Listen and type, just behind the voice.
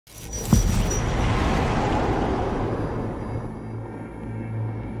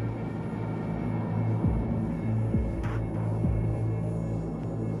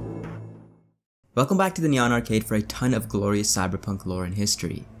Welcome back to the Neon Arcade for a ton of glorious cyberpunk lore and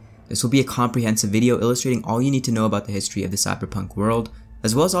history. This will be a comprehensive video illustrating all you need to know about the history of the cyberpunk world,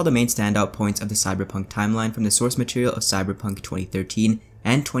 as well as all the main standout points of the cyberpunk timeline from the source material of Cyberpunk 2013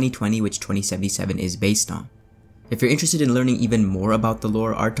 and 2020, which 2077 is based on. If you're interested in learning even more about the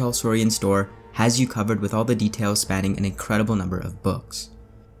lore, our Talsorian store has you covered with all the details spanning an incredible number of books.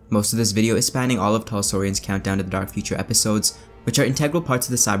 Most of this video is spanning all of Talsorian's Countdown to the Dark Future episodes, which are integral parts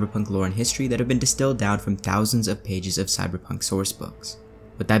of the cyberpunk lore and history that have been distilled down from thousands of pages of cyberpunk sourcebooks.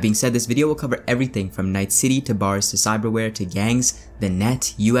 With that being said, this video will cover everything from Night City to bars to cyberware to gangs, the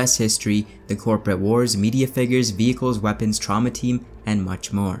net, US history, the corporate wars, media figures, vehicles, weapons, trauma team, and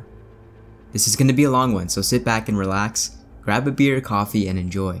much more. This is going to be a long one, so sit back and relax, grab a beer or coffee, and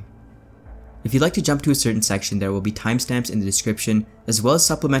enjoy. If you'd like to jump to a certain section, there will be timestamps in the description, as well as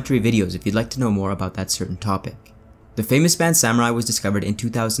supplementary videos if you'd like to know more about that certain topic. The famous band Samurai was discovered in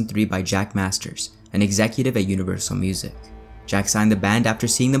 2003 by Jack Masters, an executive at Universal Music. Jack signed the band after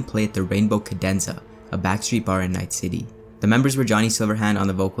seeing them play at the Rainbow Cadenza, a backstreet bar in Night City. The members were Johnny Silverhand on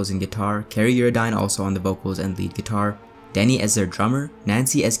the vocals and guitar, Carrie Eurodyne also on the vocals and lead guitar, Denny as their drummer,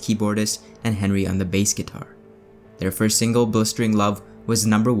 Nancy as keyboardist, and Henry on the bass guitar. Their first single, Blistering Love, was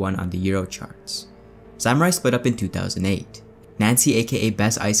 #1 on the Euro charts. Samurai split up in 2008. Nancy aka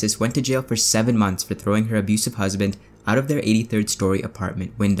Bess Isis went to jail for 7 months for throwing her abusive husband out of their 83rd story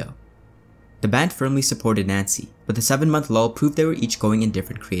apartment window. The band firmly supported Nancy, but the 7-month lull proved they were each going in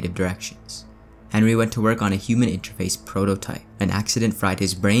different creative directions. Henry went to work on a human interface prototype. An accident fried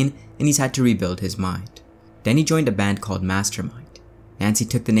his brain and he's had to rebuild his mind. Then he joined a band called Mastermind. Nancy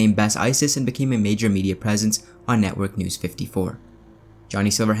took the name Bess Isis and became a major media presence on Network News 54. Johnny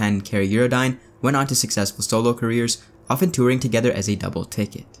Silverhand and Carrie Eurodyne went on to successful solo careers, often touring together as a double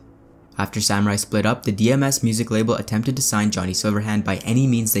ticket. After Samurai split up, the DMS music label attempted to sign Johnny Silverhand by any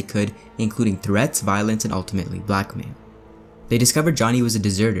means they could, including threats, violence, and ultimately blackmail. They discovered Johnny was a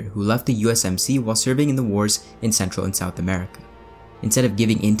deserter who left the USMC while serving in the wars in Central and South America. Instead of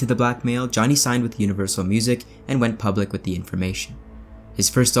giving in to the blackmail, Johnny signed with Universal Music and went public with the information. His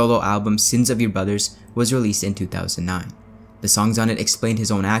first solo album, Sins of Your Brothers, was released in 2009. The songs on it explained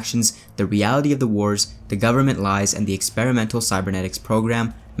his own actions, the reality of the wars, the government lies, and the experimental cybernetics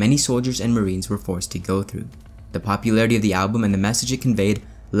program many soldiers and Marines were forced to go through. The popularity of the album and the message it conveyed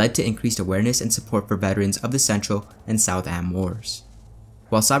led to increased awareness and support for veterans of the Central and South Am wars.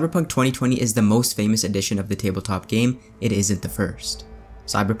 While Cyberpunk 2020 is the most famous edition of the tabletop game, it isn't the first.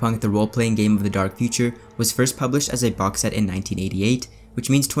 Cyberpunk, the role-playing game of the dark future, was first published as a box set in 1988, which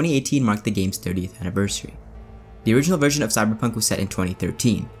means 2018 marked the game's 30th anniversary. The original version of Cyberpunk was set in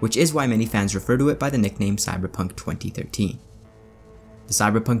 2013, which is why many fans refer to it by the nickname Cyberpunk 2013. The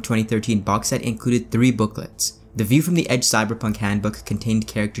Cyberpunk 2013 box set included 3 booklets. The View from the Edge Cyberpunk Handbook contained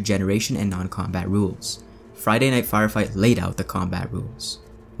character generation and non-combat rules. Friday Night Firefight laid out the combat rules.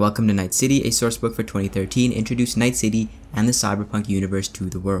 Welcome to Night City, a sourcebook for 2013, introduced Night City and the Cyberpunk universe to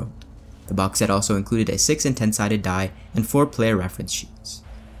the world. The box set also included a 6 and 10-sided die and 4 player reference sheets.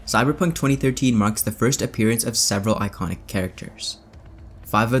 Cyberpunk 2013 marks the first appearance of several iconic characters.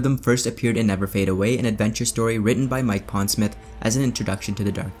 5 of them first appeared in Never Fade Away, an adventure story written by Mike Pondsmith as an introduction to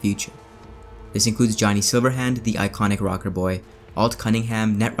the dark future. This includes Johnny Silverhand, the iconic rocker boy, Alt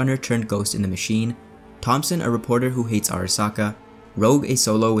Cunningham, netrunner turned ghost in the machine, Thompson, a reporter who hates Arasaka, Rogue, a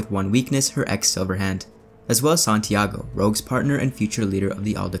solo with one weakness, her ex-Silverhand, as well as Santiago, Rogue's partner and future leader of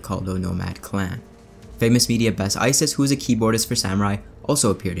the Aldecaldo Nomad clan. Famous media Bess Isis, who is a keyboardist for Samurai, also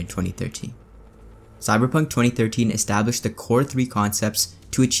appeared in 2013. Cyberpunk 2013 established the core 3 concepts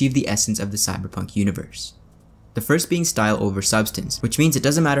to achieve the essence of the cyberpunk universe. The first being style over substance, which means it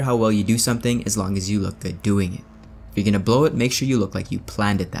doesn't matter how well you do something as long as you look good doing it. If you're gonna blow it, make sure you look like you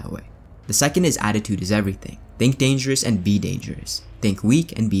planned it that way. The second is attitude is everything. Think dangerous and be dangerous. Think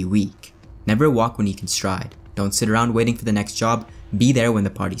weak and be weak. Never walk when you can stride. Don't sit around waiting for the next job, be there when the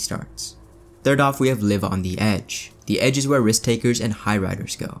party starts. Third off, we have live on the edge. The edge is where risk takers and high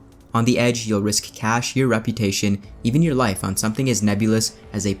riders go. On the edge, you'll risk cash, your reputation, even your life on something as nebulous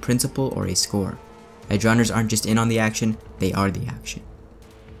as a principle or a score. Edge runners aren't just in on the action, they are the action.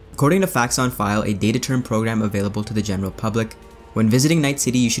 According to Facts on File, a data term program available to the general public, when visiting Night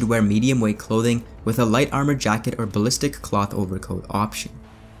City you should wear medium weight clothing with a light armor jacket or ballistic cloth overcoat option.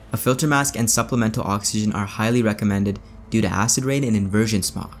 A filter mask and supplemental oxygen are highly recommended due to acid rain and inversion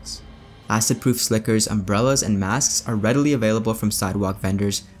smogs. Acid-proof slickers, umbrellas, and masks are readily available from sidewalk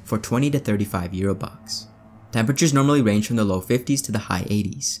vendors for 20 to 35 Eurobucks. Temperatures normally range from the low 50s to the high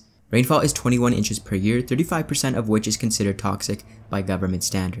 80s. Rainfall is 21 inches per year, 35% of which is considered toxic by government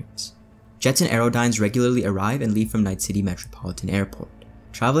standards. Jets and Aerodynes regularly arrive and leave from Night City Metropolitan Airport.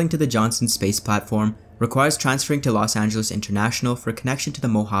 traveling to the Johnson space platform requires transferring to Los Angeles International for connection to the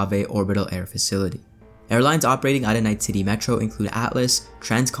Mojave Orbital Air Facility. Airlines operating out of Night City Metro include Atlas,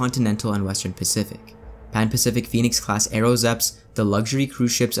 Transcontinental, and Western Pacific. Pan-Pacific Phoenix-class Aerozeps, the luxury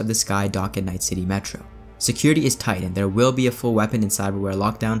cruise ships of the sky, dock at Night City Metro. Security is tight and there will be a full weapon and cyberware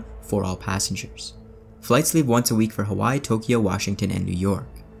lockdown for all passengers. Flights leave once a week for Hawaii, Tokyo, Washington, and New York.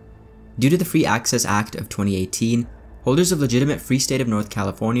 Due to the Free Access Act of 2018, holders of legitimate Free State of North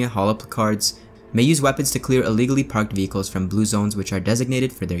California holoplacards may use weapons to clear illegally parked vehicles from blue zones which are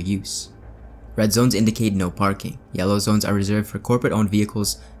designated for their use. Red zones indicate no parking, yellow zones are reserved for corporate-owned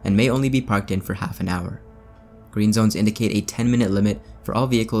vehicles and may only be parked in for half an hour. Green zones indicate a 10-minute limit for all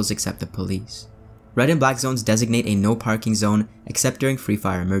vehicles except the police. Red and black zones designate a no parking zone except during free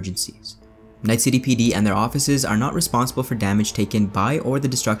fire emergencies. Night City PD and their offices are not responsible for damage taken by or the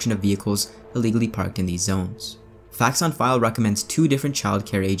destruction of vehicles illegally parked in these zones. Facts on File recommends 2 different child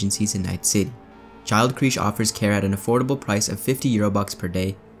care agencies in Night City. Child Creche offers care at an affordable price of €50 per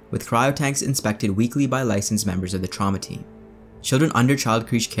day, with cryotanks inspected weekly by licensed members of the trauma team. Children under Child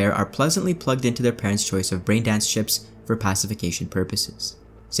Creche care are pleasantly plugged into their parents' choice of brain dance chips for pacification purposes.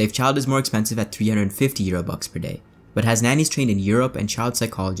 Safe Child is more expensive at €350 per day, but has nannies trained in Europe and child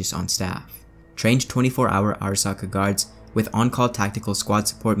psychologists on staff. Trained 24-hour Arasaka guards with on-call tactical squad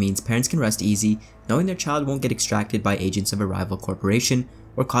support means parents can rest easy knowing their child won't get extracted by agents of a rival corporation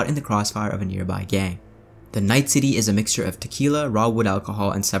or caught in the crossfire of a nearby gang. The Night City is a mixture of tequila, raw wood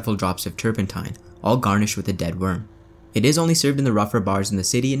alcohol, and several drops of turpentine, all garnished with a dead worm. It is only served in the rougher bars in the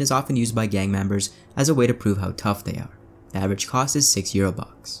city and is often used by gang members as a way to prove how tough they are. The average cost is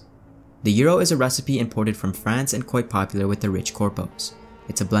 €6. The Euro is a recipe imported from France and quite popular with the rich corpos.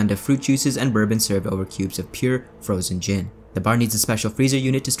 It's a blend of fruit juices and bourbon served over cubes of pure, frozen gin. The bar needs a special freezer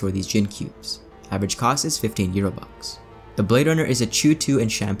unit to store these gin cubes. Average cost is €15. The Blade Runner is a chew-to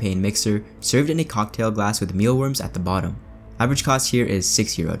and champagne mixer served in a cocktail glass with mealworms at the bottom. Average cost here is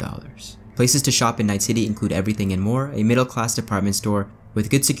 €6. Places to shop in Night City include Everything and More, a middle-class department store with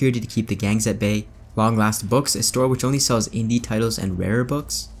good security to keep the gangs at bay, Long Last Books, a store which only sells indie titles and rarer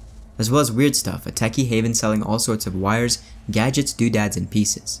books, as well as Weird Stuff, a techie haven selling all sorts of wires, gadgets, doodads, and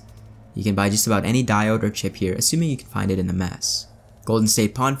pieces. You can buy just about any diode or chip here, assuming you can find it in the mess. Golden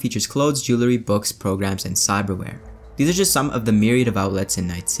State Pawn features clothes, jewelry, books, programs, and cyberware. These are just some of the myriad of outlets in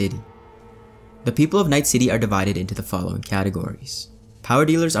Night City. The people of Night City are divided into the following categories. Power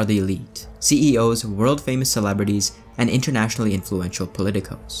dealers are the elite, CEOs, world-famous celebrities, and internationally influential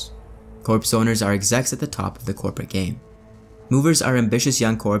politicos. Corpse owners are execs at the top of the corporate game. Movers are ambitious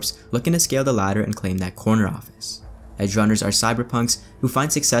young corps looking to scale the ladder and claim that corner office. Edge runners are cyberpunks who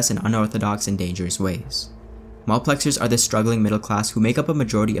find success in unorthodox and dangerous ways. Mulplexers are the struggling middle class who make up a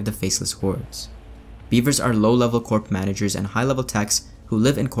majority of the faceless hordes. Beavers are low-level corp managers and high-level techs who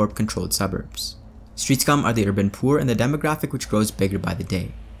live in corp-controlled suburbs. Street scum are the urban poor and the demographic which grows bigger by the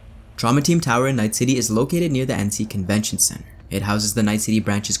day. Trauma Team Tower in Night City is located near the NC Convention Center. It houses the Night City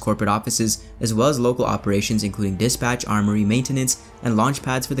branch's corporate offices as well as local operations including dispatch, armory, maintenance, and launch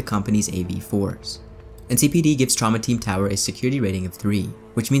pads for the company's AV4s. NCPD gives Trauma Team Tower a security rating of 3,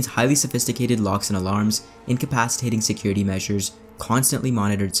 which means highly sophisticated locks and alarms, incapacitating security measures, constantly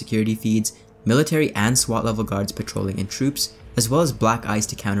monitored security feeds, military and SWAT level guards patrolling and troops, as well as black ice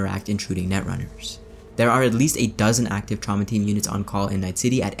to counteract intruding netrunners. There are at least a dozen active Trauma Team units on call in Night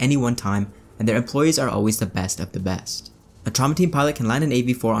City at any one time, and their employees are always the best of the best. A Trauma Team pilot can land an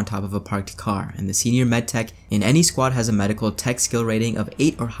AV4 on top of a parked car, and the senior med tech in any squad has a medical tech skill rating of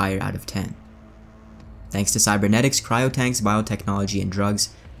 8 or higher out of 10. Thanks to cybernetics, cryotanks, biotechnology, and drugs,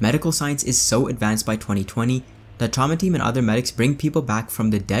 medical science is so advanced by 2020 that Trauma Team and other medics bring people back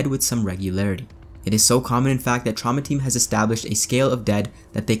from the dead with some regularity. It is so common in fact that Trauma Team has established a scale of dead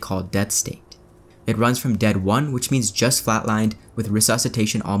that they call Death State. It runs from Dead 1, which means just flatlined, with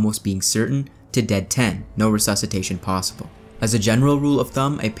resuscitation almost being certain, to Dead 10, no resuscitation possible. As a general rule of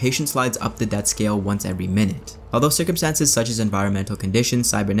thumb, a patient slides up the death scale once every minute, although circumstances such as environmental conditions,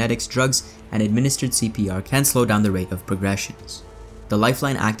 cybernetics, drugs, and administered CPR can slow down the rate of progressions. The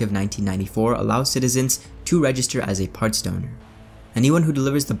Lifeline Act of 1994 allows citizens to register as a parts donor. Anyone who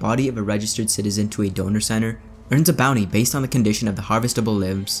delivers the body of a registered citizen to a donor center earns a bounty based on the condition of the harvestable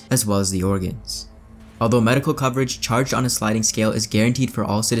limbs as well as the organs. Although medical coverage charged on a sliding scale is guaranteed for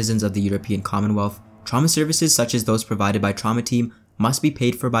all citizens of the European Commonwealth, trauma services such as those provided by Trauma Team must be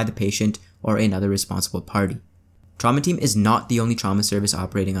paid for by the patient or another responsible party. Trauma Team is not the only trauma service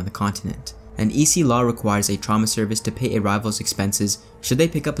operating on the continent, and EC law requires a trauma service to pay a rival's expenses should they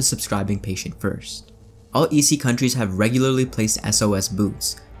pick up a subscribing patient first. All EC countries have regularly placed SOS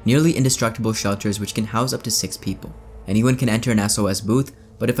booths, nearly indestructible shelters which can house up to 6 people. Anyone can enter an SOS booth,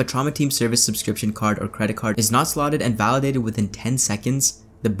 but if a trauma team service subscription card or credit card is not slotted and validated within 10 seconds,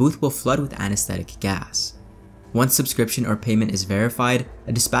 the booth will flood with anesthetic gas. Once subscription or payment is verified,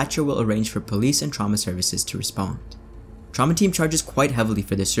 a dispatcher will arrange for police and trauma services to respond. Trauma team charges quite heavily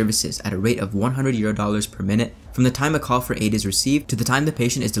for their services at a rate of €100 per minute from the time a call for aid is received to the time the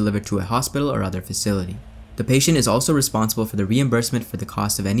patient is delivered to a hospital or other facility. The patient is also responsible for the reimbursement for the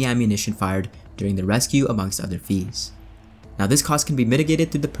cost of any ammunition fired during the rescue, amongst other fees. Now, this cost can be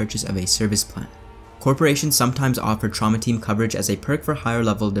mitigated through the purchase of a service plan. Corporations sometimes offer trauma team coverage as a perk for higher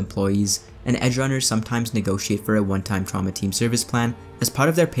leveled employees, and edge runners sometimes negotiate for a one-time trauma team service plan as part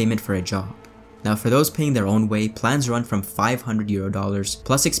of their payment for a job. Now, for those paying their own way, plans run from €500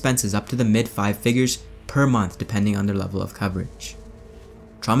 plus expenses up to the mid-5 figures per month depending on their level of coverage.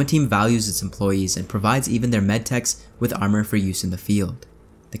 Trauma team values its employees and provides even their medtechs with armor for use in the field.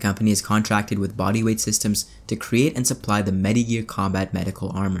 The company is contracted with bodyweight systems to create and supply the Megacorps combat medical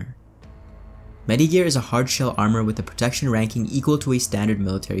armor. Megacorps is a hard shell armor with a protection ranking equal to a standard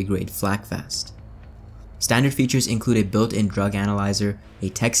military grade flak vest. Standard features include a built-in drug analyzer, a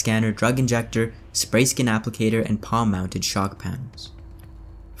tech scanner, drug injector, spray skin applicator, and palm-mounted shock panels.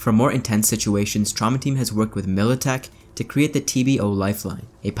 For more intense situations, Trauma Team has worked with Militech to create the TBO Lifeline,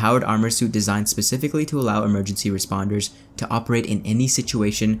 a powered armor suit designed specifically to allow emergency responders to operate in any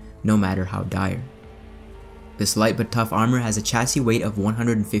situation, no matter how dire. This light but tough armor has a chassis weight of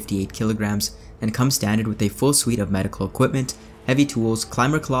 158 kilograms and comes standard with a full suite of medical equipment, heavy tools,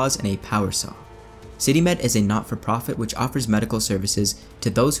 climber claws, and a power saw. CityMed is a not-for-profit which offers medical services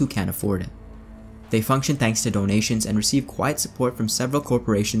to those who can't afford it. They function thanks to donations and receive quiet support from several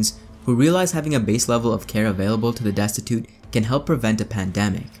corporations who realize having a base level of care available to the destitute can help prevent a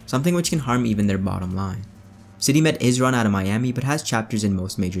pandemic, something which can harm even their bottom line. CityMed is run out of Miami but has chapters in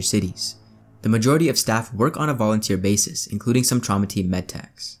most major cities. The majority of staff work on a volunteer basis, including some Trauma Team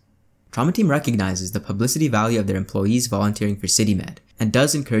medtechs. Trauma Team recognizes the publicity value of their employees volunteering for CityMed and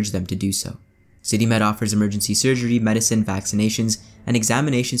does encourage them to do so. CityMed offers emergency surgery, medicine, vaccinations, and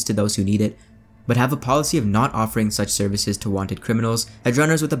examinations to those who need it, but have a policy of not offering such services to wanted criminals, edge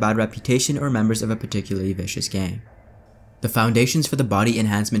runners with a bad reputation, or members of a particularly vicious gang. The foundations for the body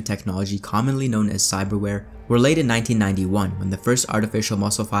enhancement technology commonly known as cyberware were laid in 1991 when the first artificial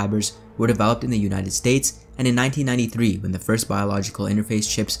muscle fibers were developed in the United States, and in 1993 when the first biological interface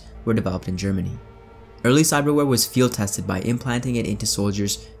chips were developed in Germany. Early cyberware was field tested by implanting it into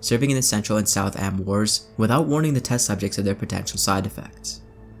soldiers serving in the Central and South Am wars without warning the test subjects of their potential side effects.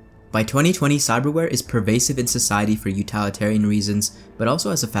 By 2020, cyberware is pervasive in society for utilitarian reasons, but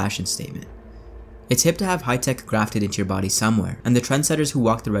also as a fashion statement. It's hip to have high-tech grafted into your body somewhere, and the trendsetters who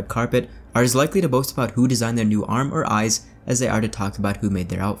walk the red carpet are as likely to boast about who designed their new arm or eyes as they are to talk about who made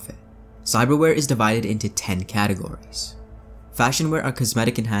their outfit. Cyberware is divided into 10 categories. Fashionware are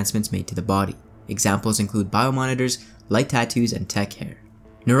cosmetic enhancements made to the body. Examples include biomonitors, light tattoos, and tech hair.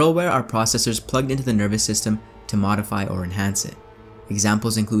 Neuralware are processors plugged into the nervous system to modify or enhance it.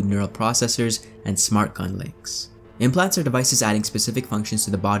 Examples include neural processors and smart gun links. Implants are devices adding specific functions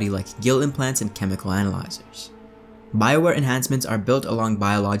to the body like gill implants and chemical analyzers. Bioware enhancements are built along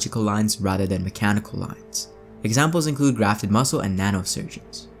biological lines rather than mechanical lines. Examples include grafted muscle and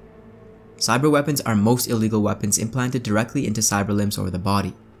nanosurgeons. Cyber weapons are most illegal weapons implanted directly into cyber limbs or the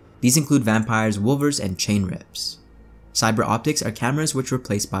body. These include vampires, wolvers, and chain rips. Cyber optics are cameras which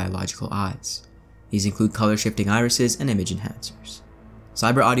replace biological eyes. These include color shifting irises and image enhancers.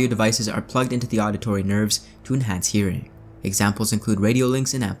 Cyber audio devices are plugged into the auditory nerves to enhance hearing. Examples include radio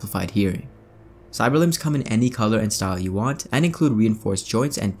links and amplified hearing. Cyber limbs come in any color and style you want and include reinforced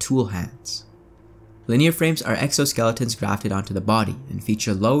joints and tool hands. Linear frames are exoskeletons grafted onto the body and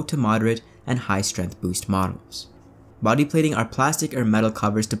feature low to moderate and high strength boost models. Body plating are plastic or metal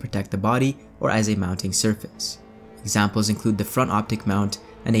covers to protect the body or as a mounting surface. Examples include the front optic mount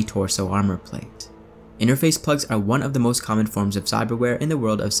and a torso armor plate. Interface plugs are one of the most common forms of cyberware in the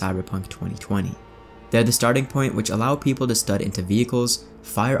world of Cyberpunk 2020. They're the starting point which allow people to stud into vehicles,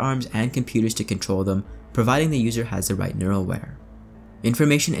 firearms, and computers to control them, providing the user has the right neuralware.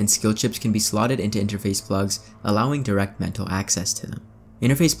 Information and skill chips can be slotted into interface plugs, allowing direct mental access to them.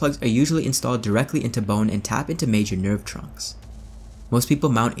 Interface plugs are usually installed directly into bone and tap into major nerve trunks. Most people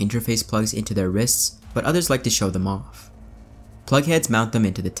mount interface plugs into their wrists, but others like to show them off. Plug heads mount them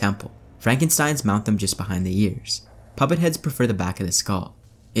into the temple. Frankensteins mount them just behind the ears. Puppet heads prefer the back of the skull.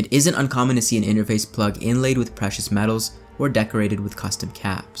 It isn't uncommon to see an interface plug inlaid with precious metals or decorated with custom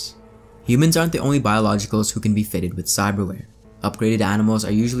caps. Humans aren't the only biologicals who can be fitted with cyberware. Upgraded animals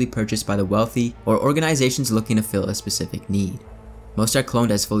are usually purchased by the wealthy or organizations looking to fill a specific need. Most are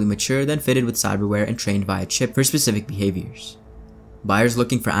cloned as fully mature, then fitted with cyberware and trained via chip for specific behaviors. Buyers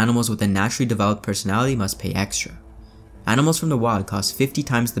looking for animals with a naturally developed personality must pay extra. Animals from the wild cost 50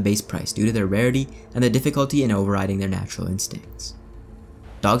 times the base price due to their rarity and the difficulty in overriding their natural instincts.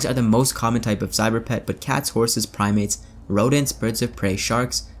 Dogs are the most common type of cyber pet, but cats, horses, primates, rodents, birds of prey,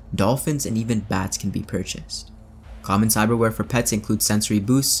 sharks, dolphins, and even bats can be purchased. Common cyberware for pets include sensory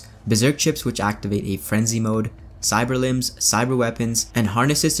boosts, berserk chips which activate a frenzy mode, cyber limbs, cyber weapons, and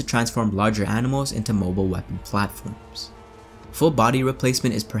harnesses to transform larger animals into mobile weapon platforms. Full body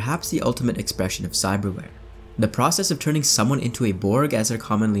replacement is perhaps the ultimate expression of cyberware. The process of turning someone into a Borg, as they're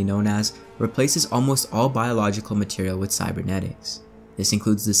commonly known as, replaces almost all biological material with cybernetics. This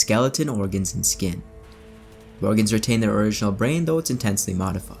includes the skeleton, organs, and skin. Organs retain their original brain, though it's intensely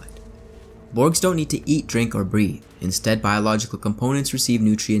modified. Borgs don't need to eat, drink, or breathe. Instead, biological components receive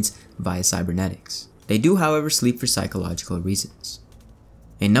nutrients via cybernetics. They do, however, sleep for psychological reasons.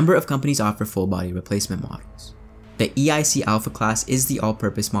 A number of companies offer full-body replacement models. The EIC Alpha class is the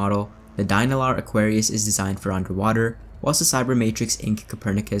all-purpose model, the Dynalar Aquarius is designed for underwater, whilst the Cybermatrix Inc.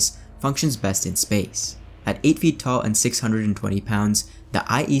 Copernicus functions best in space. At 8 feet tall and 620 pounds, the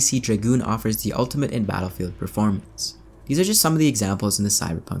IEC Dragoon offers the ultimate in battlefield performance. These are just some of the examples in the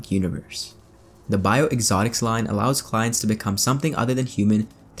Cyberpunk universe. The Bio-Exotics line allows clients to become something other than human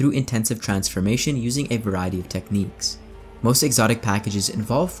through intensive transformation using a variety of techniques. Most exotic packages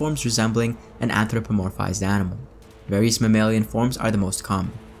involve forms resembling an anthropomorphized animal. Various mammalian forms are the most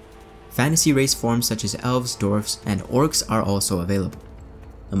common. Fantasy race forms such as elves, dwarfs, and orcs are also available.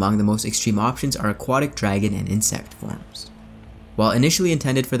 Among the most extreme options are aquatic dragon and insect forms. While initially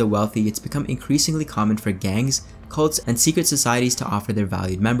intended for the wealthy, it's become increasingly common for gangs, cults, and secret societies to offer their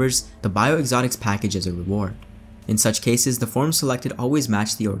valued members the Bio-Exotics package as a reward. In such cases, the forms selected always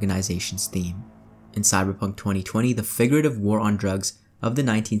match the organization's theme. In Cyberpunk 2020, the figurative war on drugs of the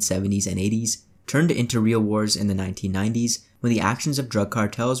 1970s and 80s turned into real wars in the 1990s when the actions of drug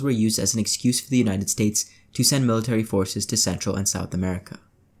cartels were used as an excuse for the United States to send military forces to Central and South America.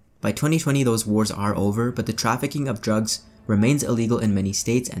 By 2020, those wars are over, but the trafficking of drugs remains illegal in many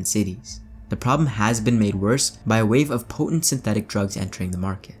states and cities. The problem has been made worse by a wave of potent synthetic drugs entering the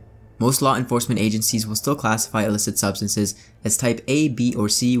market. Most law enforcement agencies will still classify illicit substances as Type A, B, or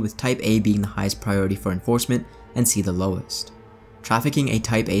C, with Type A being the highest priority for enforcement and C the lowest. Trafficking a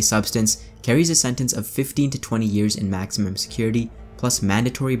Type A substance carries a sentence of 15 to 20 years in maximum security, plus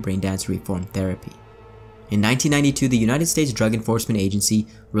mandatory braindance reform therapy. In 1992, the United States Drug Enforcement Agency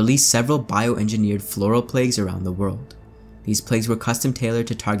released several bioengineered floral plagues around the world. These plagues were custom tailored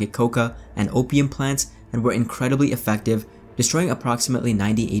to target coca and opium plants and were incredibly effective, destroying approximately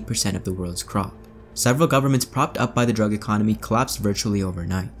 98% of the world's crop. Several governments propped up by the drug economy collapsed virtually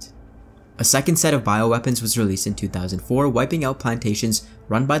overnight. A second set of bioweapons was released in 2004, wiping out plantations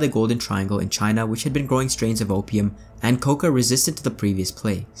run by the Golden Triangle in China, which had been growing strains of opium and coca resistant to the previous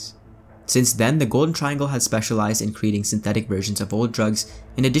plagues. Since then, the Golden Triangle has specialized in creating synthetic versions of old drugs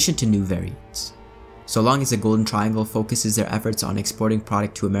in addition to new variants. So long as the Golden Triangle focuses their efforts on exporting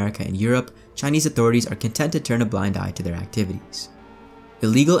product to America and Europe, Chinese authorities are content to turn a blind eye to their activities.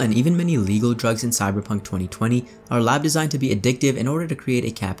 Illegal and even many legal drugs in Cyberpunk 2020 are lab designed to be addictive in order to create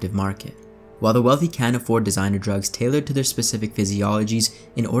a captive market. While the wealthy can afford designer drugs tailored to their specific physiologies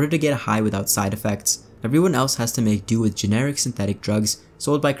in order to get a high without side effects, everyone else has to make do with generic synthetic drugs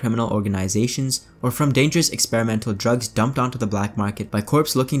sold by criminal organizations or from dangerous experimental drugs dumped onto the black market by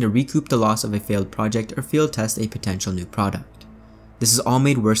corps looking to recoup the loss of a failed project or field test a potential new product. This is all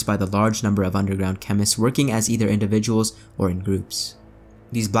made worse by the large number of underground chemists working as either individuals or in groups.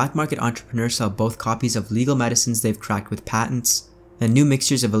 These black market entrepreneurs sell both copies of legal medicines they've cracked with patents and new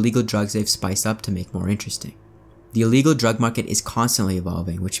mixtures of illegal drugs they've spiced up to make more interesting. The illegal drug market is constantly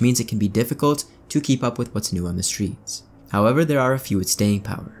evolving, which means it can be difficult to keep up with what's new on the streets. However, there are a few with staying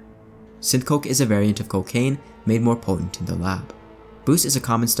power. Synth coke is a variant of cocaine made more potent in the lab. Boost is a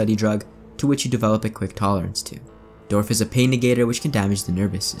common study drug to which you develop a quick tolerance to. Dorf is a pain negator which can damage the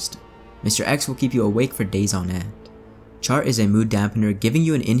nervous system. Mr. X will keep you awake for days on end. Chart is a mood dampener giving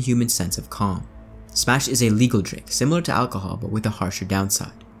you an inhuman sense of calm. Smash is a legal drink, similar to alcohol but with a harsher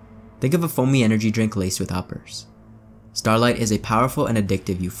downside. Think of a foamy energy drink laced with uppers. Starlight is a powerful and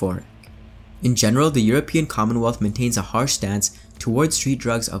addictive euphoric. In general, the European Commonwealth maintains a harsh stance towards street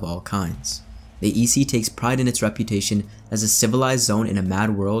drugs of all kinds. The EC takes pride in its reputation as a civilized zone in a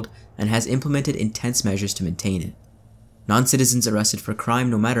mad world and has implemented intense measures to maintain it. Non-citizens arrested for crime,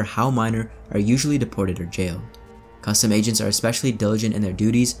 no matter how minor, are usually deported or jailed. Custom agents are especially diligent in their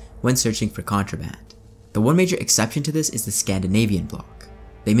duties when searching for contraband. The one major exception to this is the Scandinavian bloc.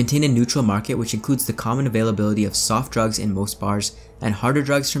 They maintain a neutral market which includes the common availability of soft drugs in most bars and harder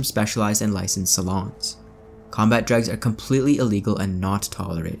drugs from specialized and licensed salons. Combat drugs are completely illegal and not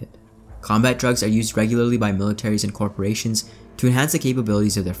tolerated. Combat drugs are used regularly by militaries and corporations to enhance the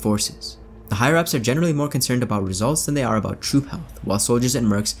capabilities of their forces. The higher-ups are generally more concerned about results than they are about troop health, while soldiers and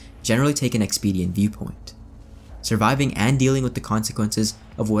mercs generally take an expedient viewpoint. Surviving and dealing with the consequences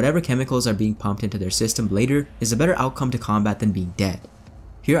of whatever chemicals are being pumped into their system later is a better outcome to combat than being dead.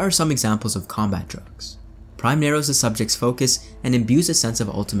 Here are some examples of combat drugs. Prime narrows the subject's focus and imbues a sense of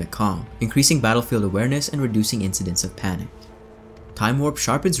ultimate calm, increasing battlefield awareness and reducing incidents of panic. Time Warp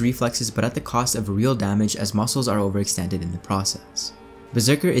sharpens reflexes but at the cost of real damage as muscles are overextended in the process.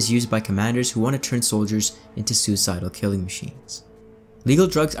 Berserker is used by commanders who want to turn soldiers into suicidal killing machines. Legal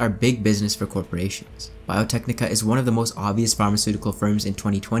drugs are big business for corporations. Biotechnica is one of the most obvious pharmaceutical firms in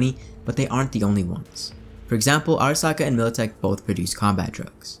 2020, but they aren't the only ones. For example, Arasaka and Militech both produce combat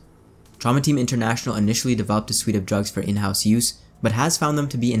drugs. Trauma Team International initially developed a suite of drugs for in-house use, but has found them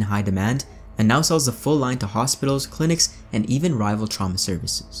to be in high demand, and now sells the full line to hospitals, clinics, and even rival trauma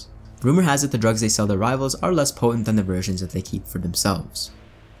services. Rumor has it the drugs they sell to rivals are less potent than the versions that they keep for themselves.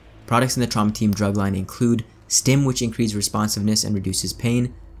 Products in the Trauma Team drug line include Stim, which increases responsiveness and reduces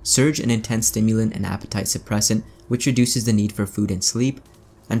pain, Surge, an intense stimulant and appetite suppressant, which reduces the need for food and sleep,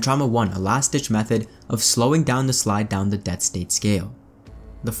 and Trauma 1, a last-ditch method of slowing down the slide down the death state scale.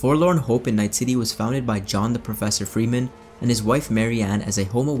 The Forlorn Hope in Night City was founded by John the Professor Freeman and his wife Mary Ann as a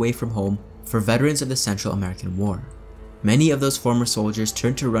home away from home for veterans of the Central American War. Many of those former soldiers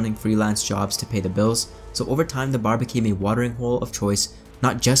turned to running freelance jobs to pay the bills, so over time the bar became a watering hole of choice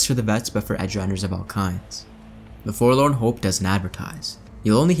not just for the vets but for edge runners of all kinds. The Forlorn Hope doesn't advertise.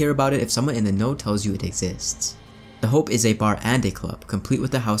 You'll only hear about it if someone in the know tells you it exists. The Hope is a bar and a club, complete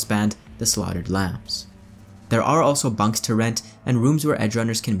with the house band, the Slaughtered Lambs. There are also bunks to rent and rooms where edge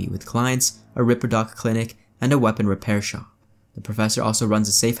runners can meet with clients, a Ripperdoc clinic, and a weapon repair shop. The professor also runs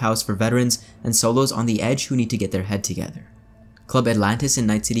a safe house for veterans and solos on the edge who need to get their head together. Club Atlantis in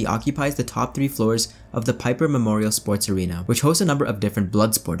Night City occupies the top 3 floors of the Piper Memorial Sports Arena, which hosts a number of different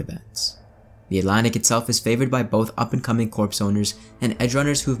blood sport events. The Atlantic itself is favored by both up-and-coming corpse owners and edge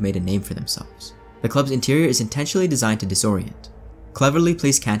runners who have made a name for themselves. The club's interior is intentionally designed to disorient. Cleverly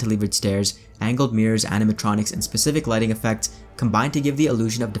placed cantilevered stairs, angled mirrors, animatronics, and specific lighting effects combine to give the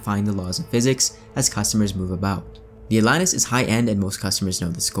illusion of defying the laws of physics as customers move about. The Atlantis is high-end and most customers know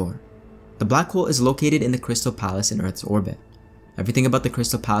the score. The black hole is located in the Crystal Palace in Earth's orbit. Everything about the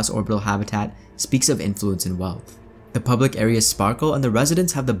Crystal Palace orbital habitat speaks of influence and wealth. The public areas sparkle and the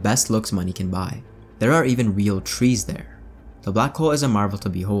residents have the best looks money can buy. There are even real trees there. The black hole is a marvel to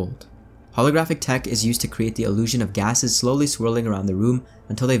behold. Holographic tech is used to create the illusion of gases slowly swirling around the room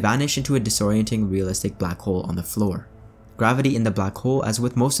until they vanish into a disorienting realistic black hole on the floor. Gravity in the black hole, as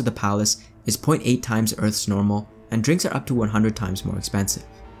with most of the palace, is 0.8 times Earth's normal, and drinks are up to 100 times more expensive.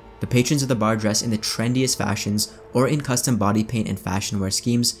 The patrons of the bar dress in the trendiest fashions or in custom body paint and fashion wear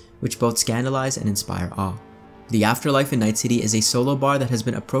schemes, which both scandalize and inspire awe. The Afterlife in Night City is a solo bar that has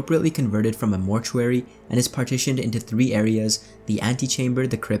been appropriately converted from a mortuary and is partitioned into 3 areas: the Antechamber,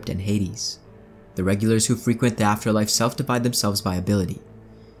 the Crypt, and Hades. The regulars who frequent the Afterlife self-divide themselves by ability.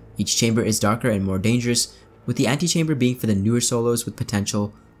 Each chamber is darker and more dangerous, with the Antechamber being for the newer solos with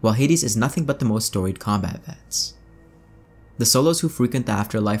potential, while Hades is nothing but the most storied combat vets. The solos who frequent the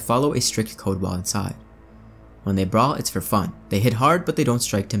Afterlife follow a strict code while inside. When they brawl, it's for fun. They hit hard, but they don't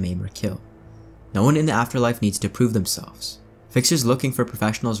strike to maim or kill. No one in the Afterlife needs to prove themselves. Fixers looking for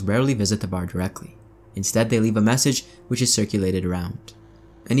professionals rarely visit the bar directly. Instead, they leave a message which is circulated around.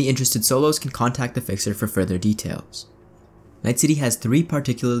 Any interested solos can contact the fixer for further details. Night City has 3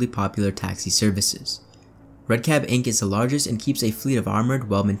 particularly popular taxi services. Red Cab Inc. is the largest and keeps a fleet of armored,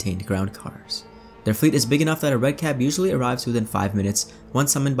 well-maintained ground cars. Their fleet is big enough that a red cab usually arrives within 5 minutes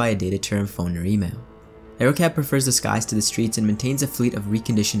once summoned by a data term, phone, or email. Aerocab prefers the skies to the streets and maintains a fleet of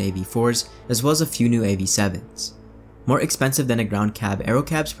reconditioned AV4s as well as a few new AV7s. More expensive than a ground cab,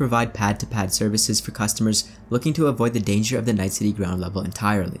 Aerocabs provide pad-to-pad services for customers looking to avoid the danger of the Night City ground level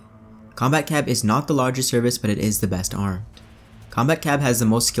entirely. Combat Cab is not the largest service, but it is the best armed. Combat Cab has the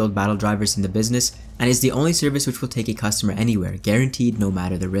most skilled battle drivers in the business and is the only service which will take a customer anywhere, guaranteed no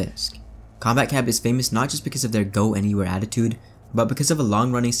matter the risk. Combat Cab is famous not just because of their go-anywhere attitude, but because of a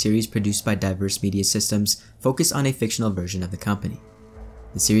long-running series produced by Diverse Media Systems focused on a fictional version of the company.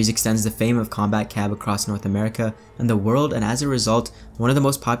 The series extends the fame of Combat Cab across North America and the world, and as a result, one of the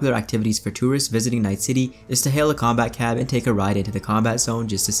most popular activities for tourists visiting Night City is to hail a Combat Cab and take a ride into the combat zone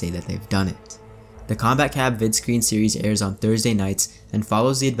just to say that they've done it. The Combat Cab vidscreen series airs on Thursday nights and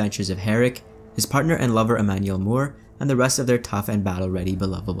follows the adventures of Herrick, his partner and lover Emmanuel Moore, and the rest of their tough and battle-ready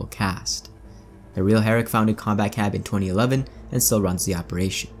belovable cast. The real Herrick founded Combat Cab in 2011 and still runs the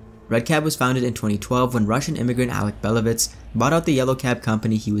operation. Red Cab was founded in 2012 when Russian immigrant Alek Belovitz bought out the Yellow Cab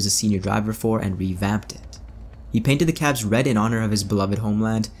company he was a senior driver for and revamped it. He painted the cabs red in honor of his beloved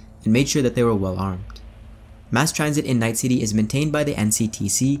homeland and made sure that they were well armed. Mass transit in Night City is maintained by the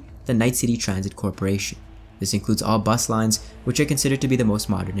NCTC, the Night City Transit Corporation. This includes all bus lines, which are considered to be the most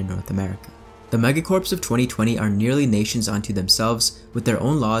modern in North America. The Megacorps of 2020 are nearly nations unto themselves with their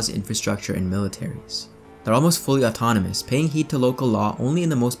own laws, infrastructure, and militaries. They're almost fully autonomous, paying heed to local law only in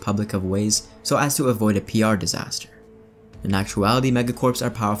the most public of ways so as to avoid a PR disaster. In actuality, Megacorps are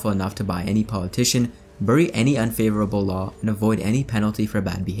powerful enough to buy any politician, bury any unfavorable law, and avoid any penalty for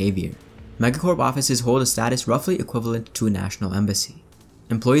bad behavior. Megacorp offices hold a status roughly equivalent to a national embassy.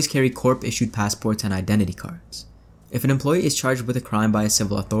 Employees carry corp-issued passports and identity cards. If an employee is charged with a crime by a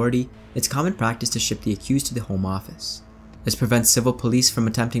civil authority, it's common practice to ship the accused to the Home Office. This prevents civil police from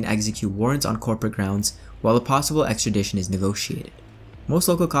attempting to execute warrants on corporate grounds while a possible extradition is negotiated. Most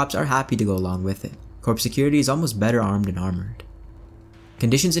local cops are happy to go along with it. Corp security is almost better armed and armored.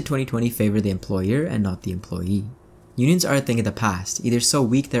 Conditions in 2020 favor the employer and not the employee. Unions are a thing of the past, either so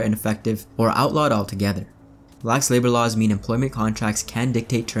weak they're ineffective or outlawed altogether. Lax labor laws mean employment contracts can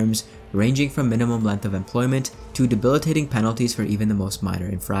dictate terms ranging from minimum length of employment to debilitating penalties for even the most minor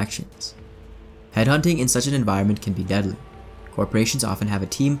infractions. Headhunting in such an environment can be deadly. Corporations often have a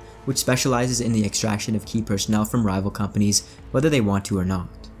team which specializes in the extraction of key personnel from rival companies, whether they want to or not.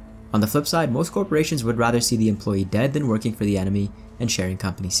 On the flip side, most corporations would rather see the employee dead than working for the enemy and sharing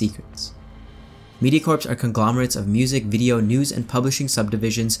company secrets. Mediacorps are conglomerates of music, video, news, and publishing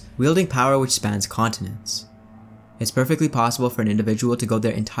subdivisions wielding power which spans continents. It's perfectly possible for an individual to go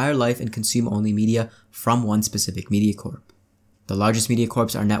their entire life and consume only media from one specific Mediacorp. The largest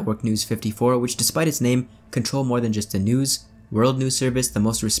Mediacorps are Network News 54, which despite its name, control more than just the news, World News Service, the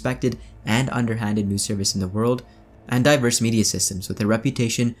most respected and underhanded news service in the world, and Diverse Media Systems with a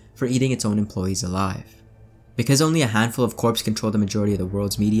reputation for eating its own employees alive. Because only a handful of corps control the majority of the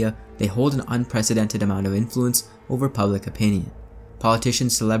world's media, they hold an unprecedented amount of influence over public opinion.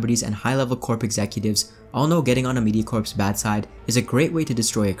 Politicians, celebrities, and high-level corp executives all know getting on a Mediacorp's bad side is a great way to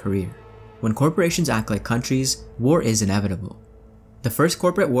destroy a career. When corporations act like countries, war is inevitable. The first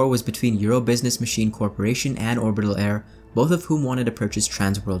corporate war was between Euro Business Machine Corporation and Orbital Air, both of whom wanted to purchase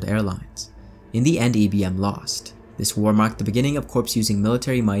Transworld Airlines. In the end, EBM lost. This war marked the beginning of corps using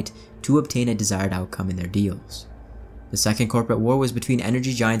military might to obtain a desired outcome in their deals. The second corporate war was between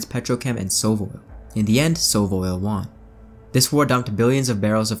energy giants Petrochem and Sovoil. In the end, Sovoil won. This war dumped billions of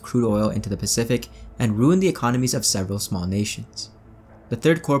barrels of crude oil into the Pacific and ruined the economies of several small nations. The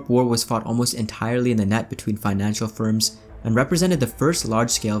third corp war was fought almost entirely in the net between financial firms and represented the first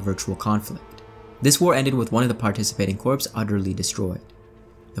large-scale virtual conflict. This war ended with one of the participating corps utterly destroyed.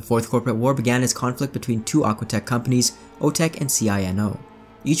 The fourth corporate war began as conflict between two Aquatech companies, OTEC and CINO.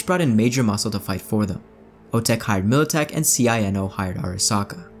 Each brought in major muscle to fight for them. OTEC hired Militech and CINO hired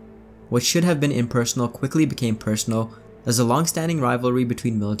Arasaka. What should have been impersonal quickly became personal as the long-standing rivalry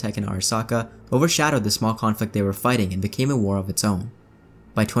between Militech and Arasaka overshadowed the small conflict they were fighting and became a war of its own.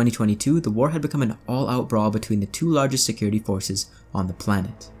 By 2022, the war had become an all-out brawl between the two largest security forces on the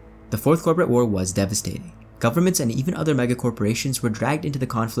planet. The fourth corporate war was devastating. Governments and even other megacorporations were dragged into the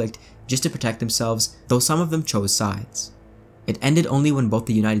conflict just to protect themselves, though some of them chose sides. It ended only when both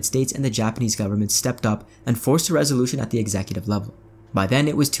the United States and the Japanese government stepped up and forced a resolution at the executive level. By then,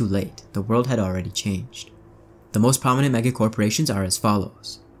 it was too late. The world had already changed. The most prominent megacorporations are as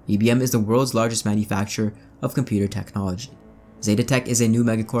follows. IBM is the world's largest manufacturer of computer technology. Zetatech is a new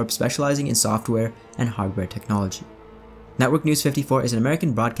megacorp specializing in software and hardware technology. Network News 54 is an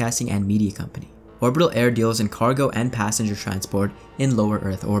American broadcasting and media company. Orbital Air deals in cargo and passenger transport in lower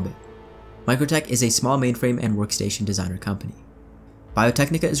Earth orbit. Microtech is a small mainframe and workstation designer company.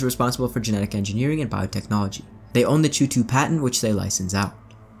 Biotechnica is responsible for genetic engineering and biotechnology. They own the Chu2 patent, which they license out.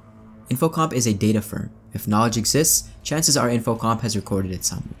 Infocomp is a data firm. If knowledge exists, chances are Infocomp has recorded it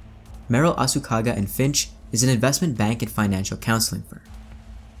somewhere. Merrill, Asukaga, and Finch is an investment bank and financial counseling firm.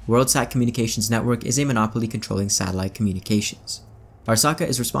 WorldSat Communications Network is a monopoly controlling satellite communications. Arasaka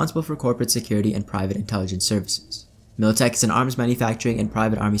is responsible for corporate security and private intelligence services. Militech is an arms manufacturing and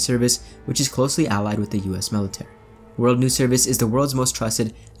private army service which is closely allied with the US military. World News Service is the world's most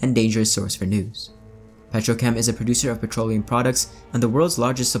trusted and dangerous source for news. Petrochem is a producer of petroleum products and the world's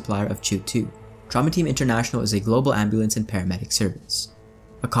largest supplier of Chu2. Trauma Team International is a global ambulance and paramedic service.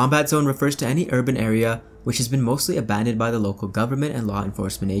 A combat zone refers to any urban area which has been mostly abandoned by the local government and law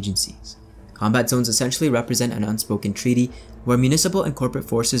enforcement agencies. Combat zones essentially represent an unspoken treaty where municipal and corporate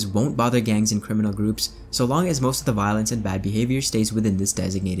forces won't bother gangs and criminal groups so long as most of the violence and bad behavior stays within this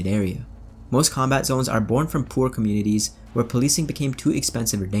designated area. Most combat zones are born from poor communities where policing became too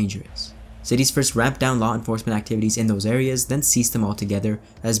expensive or dangerous. Cities first ramped down law enforcement activities in those areas, then ceased them altogether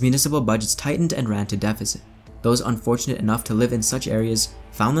as municipal budgets tightened and ran to deficit. Those unfortunate enough to live in such areas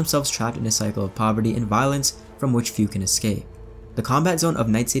found themselves trapped in a cycle of poverty and violence from which few can escape. The combat zone of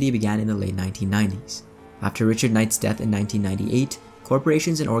Night City began in the late 1990s. After Richard Knight's death in 1998,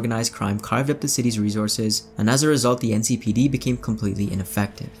 corporations and organized crime carved up the city's resources, and as a result the NCPD became completely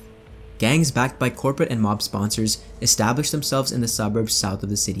ineffective. Gangs backed by corporate and mob sponsors established themselves in the suburbs south of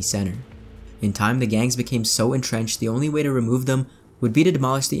the city center. In time, the gangs became so entrenched the only way to remove them would be to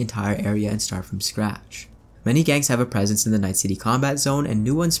demolish the entire area and start from scratch. Many gangs have a presence in the Night City combat zone, and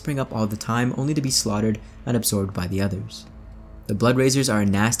new ones spring up all the time only to be slaughtered and absorbed by the others. The Bloodraisers are a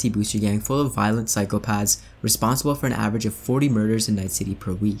nasty booster gang full of violent psychopaths responsible for an average of 40 murders in Night City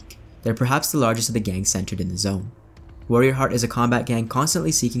per week. They're perhaps the largest of the gangs centered in the zone. Warrior Heart is a combat gang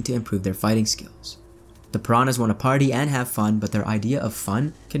constantly seeking to improve their fighting skills. The Piranhas want to party and have fun, but their idea of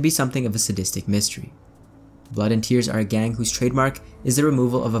fun can be something of a sadistic mystery. Blood and Tears are a gang whose trademark is the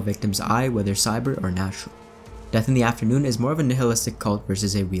removal of a victim's eye, whether cyber or natural. Death in the Afternoon is more of a nihilistic cult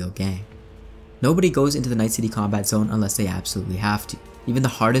versus a real gang. Nobody goes into the Night City combat zone unless they absolutely have to. Even the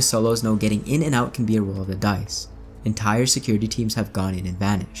hardest solos know getting in and out can be a roll of the dice. Entire security teams have gone in and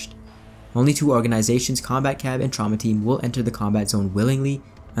vanished. Only 2 organizations, Combat Cab and Trauma Team, will enter the combat zone willingly,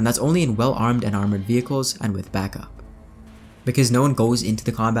 and that's only in well-armed and armored vehicles and with backup. Because no one goes into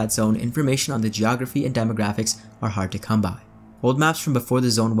the combat zone, information on the geography and demographics are hard to come by. Old maps from before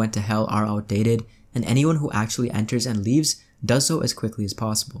the zone went to hell are outdated, and anyone who actually enters and leaves does so as quickly as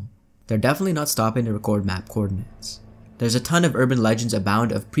possible. They're definitely not stopping to record map coordinates. There's a ton of urban legends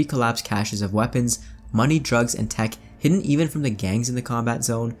abound of pre-collapse caches of weapons, money, drugs, and tech hidden even from the gangs in the combat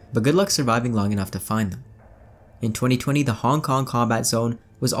zone, but good luck surviving long enough to find them. In 2020, the Hong Kong combat zone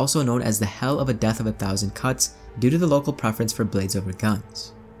was also known as the Hell of a Death of 1,000 Cuts due to the local preference for blades over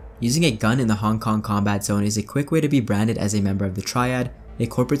guns. Using a gun in the Hong Kong combat zone is a quick way to be branded as a member of the Triad, a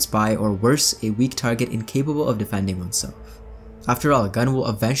corporate spy, or worse, a weak target incapable of defending oneself. After all, a gun will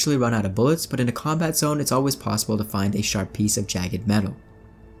eventually run out of bullets, but in a combat zone it's always possible to find a sharp piece of jagged metal.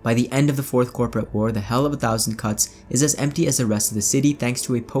 By the end of the Fourth Corporate War, the Hell of 1,000 Cuts is as empty as the rest of the city thanks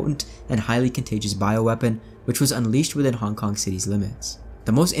to a potent and highly contagious bioweapon which was unleashed within Hong Kong City's limits.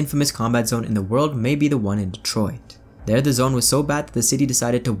 The most infamous combat zone in the world may be the one in Detroit. There, the zone was so bad that the city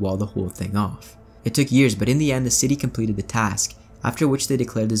decided to wall the whole thing off. It took years, but in the end the city completed the task, after which they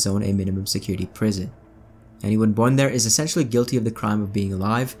declared the zone a minimum security prison. Anyone born there is essentially guilty of the crime of being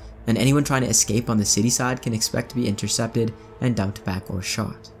alive, and anyone trying to escape on the city side can expect to be intercepted and dumped back or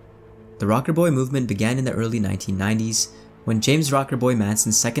shot. The Rockerboy movement began in the early 1990s, when James Rockerboy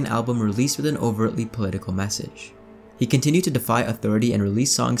Manson's second album released with an overtly political message. He continued to defy authority and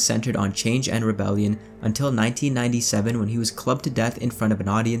release songs centered on change and rebellion until 1997, when he was clubbed to death in front of an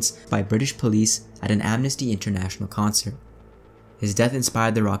audience by British police at an Amnesty International concert. His death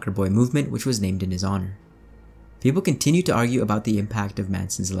inspired the Rockerboy movement, which was named in his honor. People continue to argue about the impact of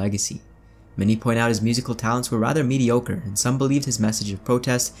Manson's legacy. Many point out his musical talents were rather mediocre, and some believed his message of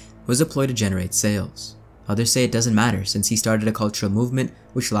protest was a ploy to generate sales. Others say it doesn't matter, since he started a cultural movement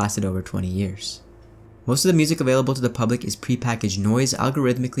which lasted over 20 years. Most of the music available to the public is prepackaged noise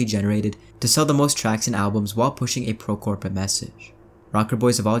algorithmically generated to sell the most tracks and albums while pushing a pro-corporate message.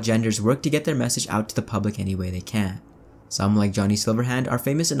 Rockerboys of all genders work to get their message out to the public any way they can. Some, like Johnny Silverhand, are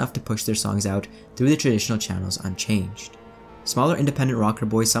famous enough to push their songs out through the traditional channels unchanged. Smaller independent rocker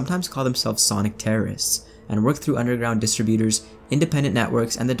boys sometimes call themselves sonic terrorists and work through underground distributors, independent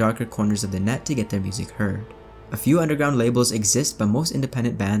networks, and the darker corners of the net to get their music heard. A few underground labels exist, but most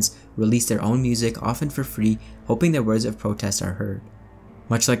independent bands release their own music, often for free, hoping their words of protest are heard.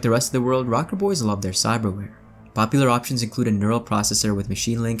 Much like the rest of the world, rocker boys love their cyberware. Popular options include a neural processor with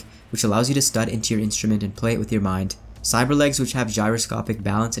machine link, which allows you to stud into your instrument and play it with your mind, cyberlegs which have gyroscopic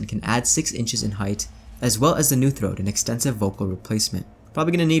balance and can add 6 inches in height, as well as the new throat, an extensive vocal replacement.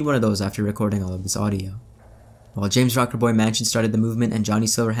 Probably gonna need one of those after recording all of this audio. While James Rockerboy Manson started the movement and Johnny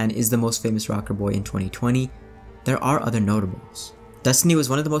Silverhand is the most famous rocker boy in 2020, there are other notables. Destiny was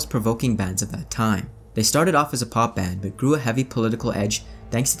one of the most provoking bands of that time. They started off as a pop band, but grew a heavy political edge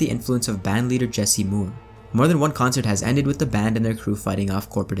thanks to the influence of bandleader Jesse Moore. More than one concert has ended with the band and their crew fighting off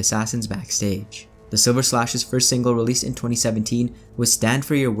corporate assassins backstage. The Silver Slash's first single, released in 2017, was Stand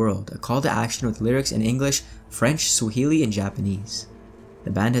for Your World, a call to action with lyrics in English, French, Swahili, and Japanese.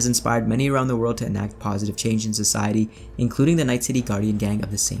 The band has inspired many around the world to enact positive change in society, including the Night City Guardian gang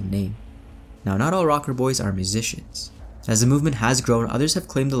of the same name. Now, not all rocker boys are musicians. As the movement has grown, others have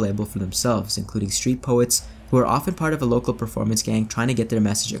claimed the label for themselves, including street poets, who are often part of a local performance gang trying to get their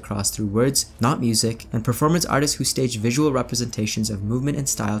message across through words, not music, and performance artists who stage visual representations of movement and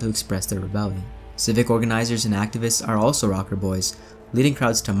style to express their rebellion. Civic organizers and activists are also rocker boys, leading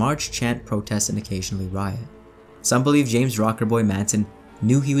crowds to march, chant, protest, and occasionally riot. Some believe James Rockerboy Manson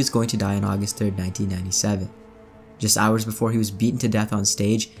knew he was going to die on August 3, 1997. Just hours before he was beaten to death on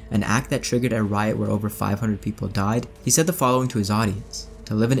stage, an act that triggered a riot where over 500 people died, he said the following to his audience: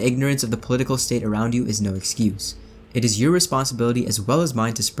 "To live in ignorance of the political state around you is no excuse. It is your responsibility as well as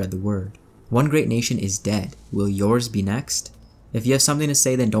mine to spread the word. One great nation is dead. Will yours be next? If you have something to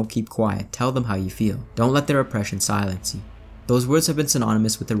say, then don't keep quiet. Tell them how you feel. Don't let their oppression silence you." Those words have been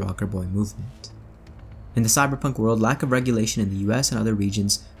synonymous with the Rockerboy movement. In the cyberpunk world, lack of regulation in the US and other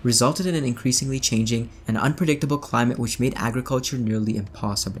regions resulted in an increasingly changing and unpredictable climate which made agriculture nearly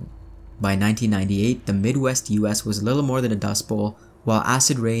impossible. By 1998, the Midwest US was little more than a dust bowl, while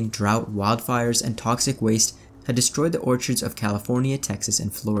acid rain, drought, wildfires, and toxic waste had destroyed the orchards of California, Texas,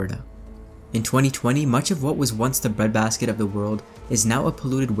 and Florida. In 2020, much of what was once the breadbasket of the world is now a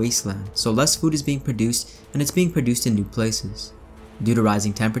polluted wasteland, so less food is being produced, and it's being produced in new places. Due to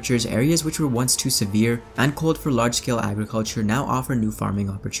rising temperatures, areas which were once too severe and cold for large-scale agriculture now offer new farming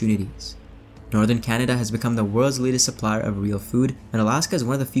opportunities. Northern Canada has become the world's latest supplier of real food, and Alaska is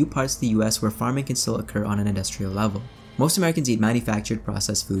one of the few parts of the US where farming can still occur on an industrial level. Most Americans eat manufactured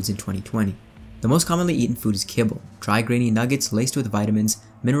processed foods in 2020. The most commonly eaten food is kibble, dry grainy nuggets laced with vitamins,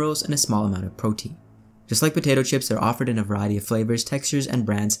 minerals, and a small amount of protein. Just like potato chips, they're offered in a variety of flavors, textures, and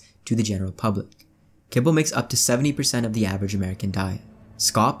brands to the general public. Kibble makes up to 70% of the average American diet.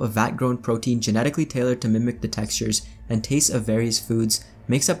 Scop, a vat-grown protein genetically tailored to mimic the textures and tastes of various foods,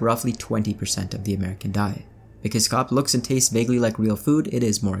 makes up roughly 20% of the American diet. Because scop looks and tastes vaguely like real food, it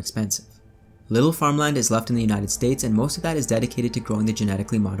is more expensive. Little farmland is left in the United States, and most of that is dedicated to growing the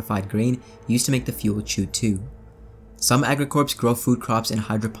genetically modified grain used to make the fuel Chew-2. Some agricorps grow food crops in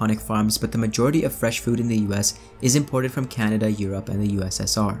hydroponic farms, but the majority of fresh food in the US is imported from Canada, Europe, and the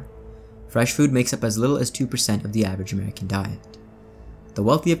USSR. Fresh food makes up as little as 2% of the average American diet. The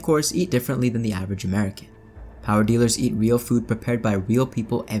wealthy, of course, eat differently than the average American. Power dealers eat real food prepared by real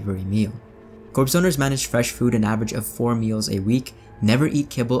people every meal. Corpse owners manage fresh food an average of 4 meals a week, never eat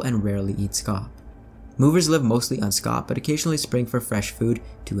kibble, and rarely eat scop. Movers live mostly on scop, but occasionally spring for fresh food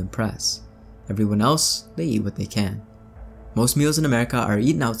to impress. Everyone else, they eat what they can. Most meals in America are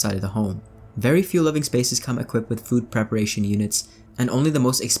eaten outside of the home. Very few living spaces come equipped with food preparation units, and only the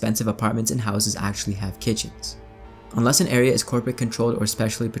most expensive apartments and houses actually have kitchens. Unless an area is corporate controlled or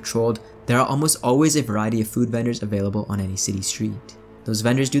specially patrolled, there are almost always a variety of food vendors available on any city street. Those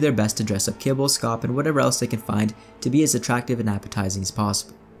vendors do their best to dress up kibble, scop, and whatever else they can find to be as attractive and appetizing as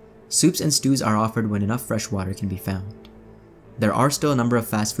possible. Soups and stews are offered when enough fresh water can be found. There are still a number of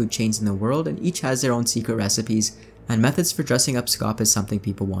fast food chains in the world, and each has their own secret recipes, and methods for dressing up scop is something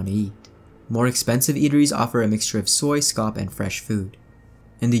people want to eat. More expensive eateries offer a mixture of soy, scop, and fresh food.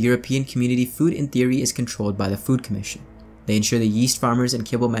 In the European community, food in theory is controlled by the Food Commission. They ensure the yeast farmers and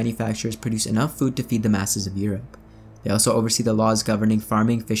kibble manufacturers produce enough food to feed the masses of Europe. They also oversee the laws governing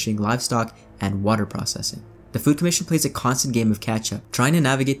farming, fishing, livestock, and water processing. The Food Commission plays a constant game of catch-up, trying to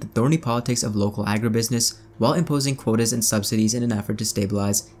navigate the thorny politics of local agribusiness while imposing quotas and subsidies in an effort to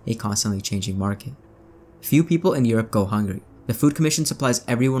stabilize a constantly changing market. Few people in Europe go hungry. The Food Commission supplies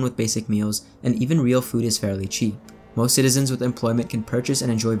everyone with basic meals, and even real food is fairly cheap. Most citizens with employment can purchase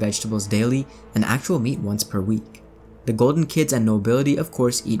and enjoy vegetables daily and actual meat once per week. The golden kids and nobility, of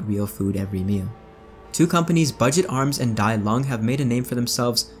course, eat real food every meal. Two companies, Budget Arms and Dai Lung, have made a name for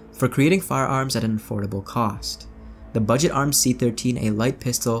themselves for creating firearms at an affordable cost. The Budget Arms C13, a light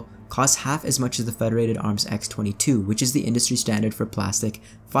pistol, costs half as much as the Federated Arms X22, which is the industry standard for plastic,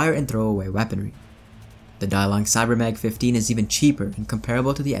 fire and throwaway weaponry. The Dai Lung Cybermag 15 is even cheaper and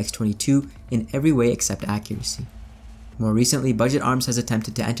comparable to the X22 in every way except accuracy. More recently, Budget Arms has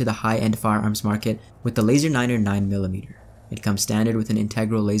attempted to enter the high-end firearms market with the Laser 9er 9mm. It comes standard with an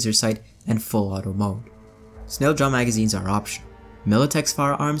integral laser sight and full auto mode. Snail drum magazines are optional. Militech's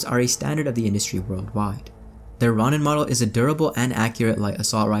firearms are a standard of the industry worldwide. Their Ronin model is a durable and accurate light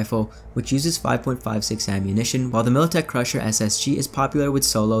assault rifle which uses 5.56 ammunition, while the Militech Crusher SSG is popular with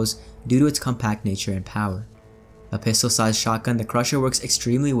solos due to its compact nature and power. A pistol-sized shotgun, the Crusher works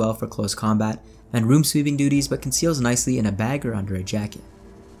extremely well for close combat and room sweeping duties, but conceals nicely in a bag or under a jacket.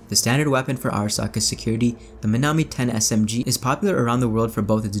 The standard weapon for Arasaka's security, the Minami 10 SMG, is popular around the world for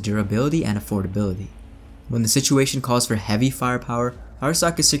both its durability and affordability. When the situation calls for heavy firepower,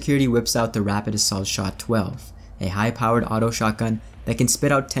 Arasaka's security whips out the Rapid Assault Shot 12, a high-powered auto shotgun that can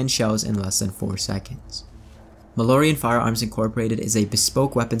spit out 10 shells in less than 4 seconds. Malorian Firearms Incorporated is a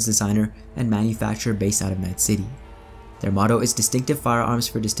bespoke weapons designer and manufacturer based out of Night City. Their motto is distinctive firearms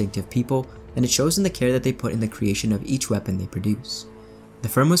for distinctive people, and it shows in the care that they put in the creation of each weapon they produce. The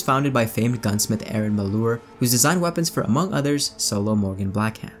firm was founded by famed gunsmith Aaron Malure, who's designed weapons for, among others, Solo Morgan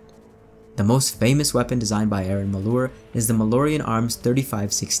Blackhand. The most famous weapon designed by Aaron Malure is the Malorian Arms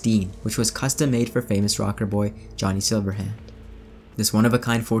 3516, which was custom made for famous rocker boy Johnny Silverhand. This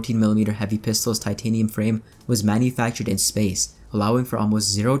one-of-a-kind 14mm heavy pistol's titanium frame was manufactured in space, allowing for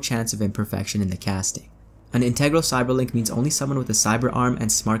almost zero chance of imperfection in the casting. An integral cyberlink means only someone with a cyber arm and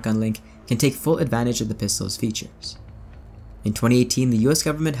smart gun link can take full advantage of the pistol's features. In 2018, the US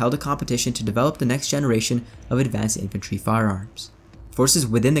government held a competition to develop the next generation of advanced infantry firearms. Forces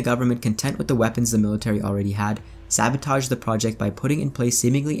within the government, content with the weapons the military already had, sabotaged the project by putting in place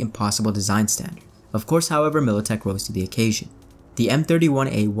seemingly impossible design standards. Of course, however, Militech rose to the occasion. The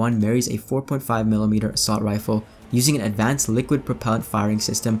M31A1 marries a 4.5mm assault rifle using an advanced liquid propellant firing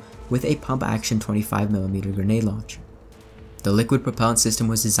system with a pump-action 25mm grenade launcher. The liquid propellant system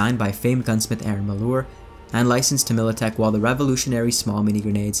was designed by famed gunsmith Aaron Malure and licensed to Militech, while the revolutionary small mini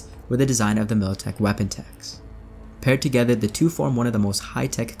grenades were the design of the Militech weapon techs. Paired together, the two form one of the most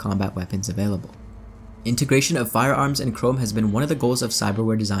high-tech combat weapons available. Integration of firearms and chrome has been one of the goals of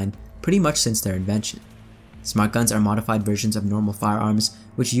cyberware design pretty much since their invention. Smart guns are modified versions of normal firearms,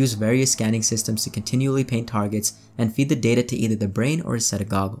 which use various scanning systems to continually paint targets and feed the data to either the brain or a set of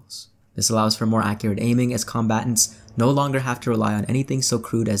goggles. This allows for more accurate aiming, as combatants no longer have to rely on anything so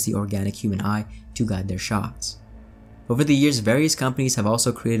crude as the organic human eye to guide their shots. Over the years, various companies have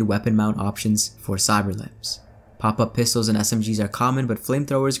also created weapon mount options for cyberlimbs. Pop-up pistols and SMGs are common, but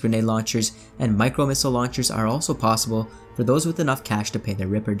flamethrowers, grenade launchers, and micro-missile launchers are also possible for those with enough cash to pay their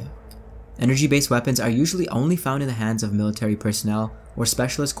ripper dog. Energy-based weapons are usually only found in the hands of military personnel or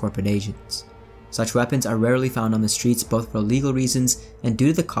specialist corporate agents. Such weapons are rarely found on the streets, both for legal reasons and due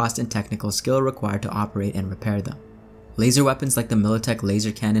to the cost and technical skill required to operate and repair them. Laser weapons like the Militech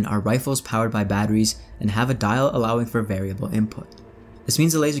laser cannon are rifles powered by batteries and have a dial allowing for variable input. This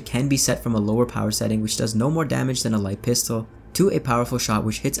means the laser can be set from a lower power setting, which does no more damage than a light pistol, to a powerful shot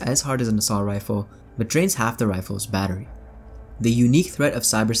which hits as hard as an assault rifle but drains half the rifle's battery. The unique threat of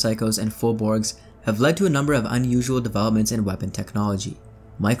cyberpsychos and fullborgs have led to a number of unusual developments in weapon technology.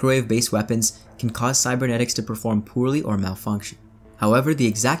 Microwave-based weapons can cause cybernetics to perform poorly or malfunction. However, the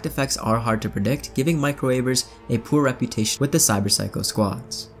exact effects are hard to predict, giving microwavers a poor reputation with the cyberpsycho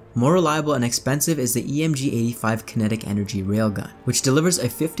squads. More reliable and expensive is the EMG-85 kinetic energy railgun, which delivers a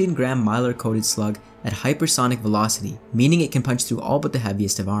 15-gram mylar-coated slug at hypersonic velocity, meaning it can punch through all but the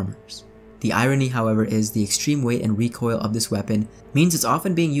heaviest of armors. The irony, however, is the extreme weight and recoil of this weapon means it's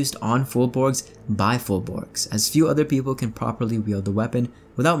often being used on fullborgs by fullborgs, as few other people can properly wield the weapon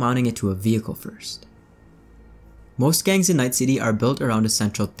without mounting it to a vehicle first. Most gangs in Night City are built around a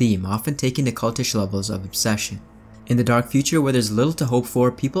central theme, often taking to cultish levels of obsession. In the dark future where there's little to hope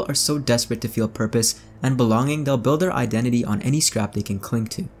for, people are so desperate to feel purpose and belonging they'll build their identity on any scrap they can cling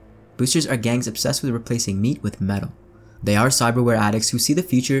to. Boosters are gangs obsessed with replacing meat with metal. They are cyberware addicts who see the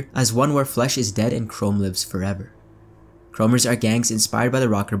future as one where flesh is dead and chrome lives forever. Chromers are gangs inspired by the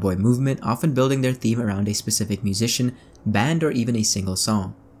Rockerboy Movement, often building their theme around a specific musician, band, or even a single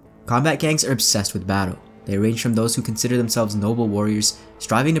song. Combat gangs are obsessed with battle. They range from those who consider themselves noble warriors,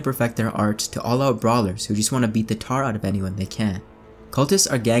 striving to perfect their art, to all-out brawlers who just want to beat the tar out of anyone they can.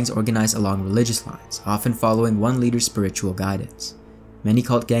 Cultists are gangs organized along religious lines, often following one leader's spiritual guidance. Many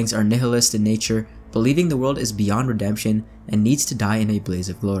cult gangs are nihilist in nature, believing the world is beyond redemption and needs to die in a blaze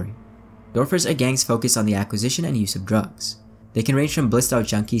of glory. Dwarfers are gangs focused on the acquisition and use of drugs. They can range from blissed out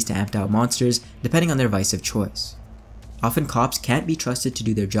junkies to amped out monsters, depending on their vice of choice. Often cops can't be trusted to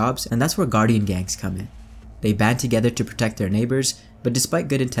do their jobs, and that's where guardian gangs come in. They band together to protect their neighbors, but despite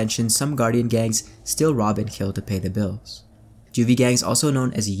good intentions, some guardian gangs still rob and kill to pay the bills. Juvie gangs, also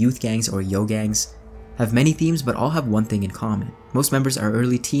known as youth gangs or yo gangs, have many themes but all have one thing in common. Most members are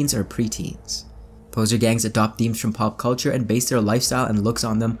early teens or preteens. Poser gangs adopt themes from pop culture and base their lifestyle and looks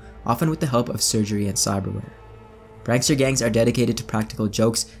on them, often with the help of surgery and cyberware. Prankster gangs are dedicated to practical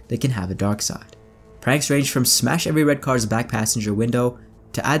jokes that can have a dark side. Pranks range from smash every red car's back passenger window,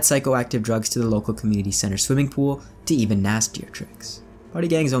 to add psychoactive drugs to the local community center swimming pool, to even nastier tricks. Party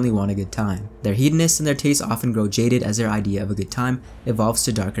gangs only want a good time. They're hedonists and their tastes often grow jaded as their idea of a good time evolves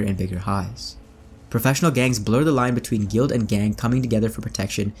to darker and bigger highs. Professional gangs blur the line between guild and gang, coming together for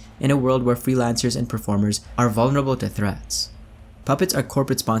protection in a world where freelancers and performers are vulnerable to threats. Puppets are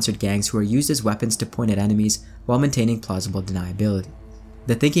corporate-sponsored gangs who are used as weapons to point at enemies while maintaining plausible deniability.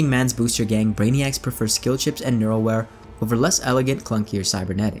 The Thinking Man's Booster Gang, Brainiacs prefer skill chips and neuralware over less elegant, clunkier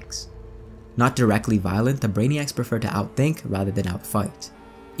cybernetics. Not directly violent, the Brainiacs prefer to outthink rather than outfight.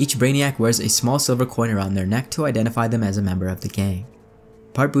 Each Brainiac wears a small silver coin around their neck to identify them as a member of the gang.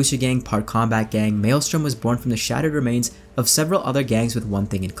 Part Booster Gang, part Combat Gang, Maelstrom was born from the shattered remains of several other gangs with one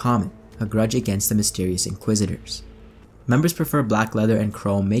thing in common: a grudge against the mysterious Inquisitors. Members prefer black leather and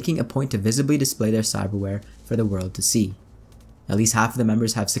chrome, making a point to visibly display their cyberware for the world to see. At least half of the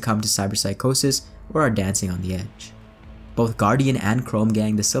members have succumbed to cyberpsychosis or are dancing on the edge. Both Guardian and Chrome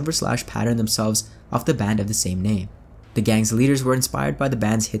Gang, the Silver Slash patterned themselves off the band of the same name. The gang's leaders were inspired by the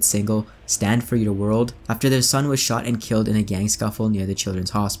band's hit single, Stand For Your World, after their son was shot and killed in a gang scuffle near the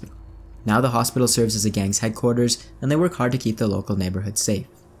children's hospital. Now the hospital serves as the gang's headquarters, and they work hard to keep the local neighborhood safe.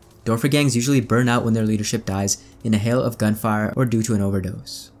 Dorfer gangs usually burn out when their leadership dies in a hail of gunfire or due to an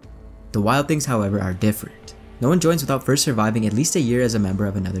overdose. The Wild Things, however, are different. No one joins without first surviving at least a year as a member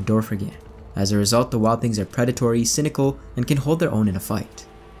of another Dorfer gang. As a result, the Wild Things are predatory, cynical, and can hold their own in a fight.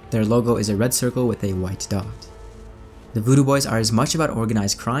 Their logo is a red circle with a white dot. The Voodoo Boys are as much about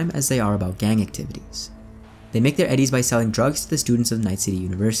organized crime as they are about gang activities. They make their eddies by selling drugs to the students of Night City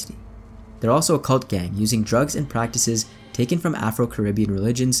University. They're also a cult gang, using drugs and practices taken from Afro-Caribbean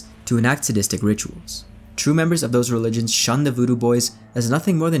religions to enact sadistic rituals. True members of those religions shun the Voodoo Boys as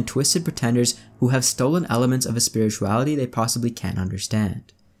nothing more than twisted pretenders who have stolen elements of a spirituality they possibly can't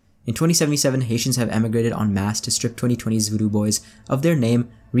understand. In 2077, Haitians have emigrated en masse to strip 2020's Voodoo Boys of their name,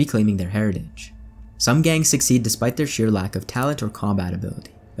 reclaiming their heritage. Some gangs succeed despite their sheer lack of talent or combat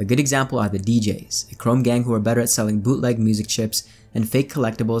ability. A good example are the DJs, a Chrome gang who are better at selling bootleg music chips and fake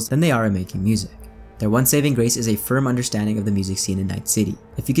collectibles than they are at making music. Their one saving grace is a firm understanding of the music scene in Night City.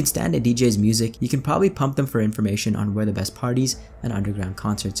 If you can stand a DJ's music, you can probably pump them for information on where the best parties and underground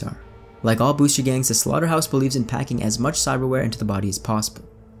concerts are. Like all booster gangs, the Slaughterhouse believes in packing as much cyberware into the body as possible.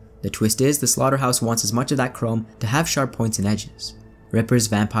 The twist is, the Slaughterhouse wants as much of that chrome to have sharp points and edges. Rippers,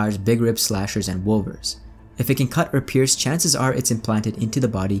 vampires, big rips, slashers, and wolvers. If it can cut or pierce, chances are it's implanted into the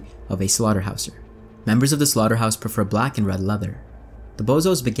body of a Slaughterhouser. Members of the Slaughterhouse prefer black and red leather. The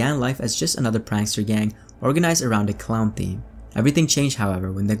Bozos began life as just another prankster gang organized around a clown theme. Everything changed,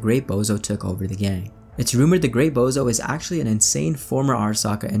 however, when the Great Bozo took over the gang. It's rumored the Great Bozo is actually an insane former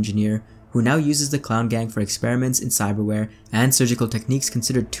Arasaka engineer who now uses the clown gang for experiments in cyberware and surgical techniques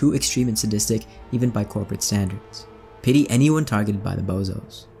considered too extreme and sadistic even by corporate standards. Pity anyone targeted by the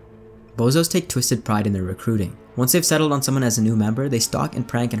Bozos. Bozos take twisted pride in their recruiting. Once they've settled on someone as a new member, they stalk and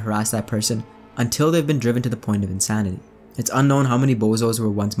prank and harass that person until they've been driven to the point of insanity. It's unknown how many Bozos were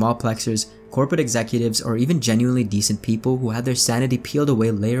once mulplexers, corporate executives, or even genuinely decent people who had their sanity peeled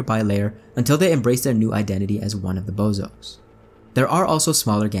away layer by layer until they embraced their new identity as one of the Bozos. There are also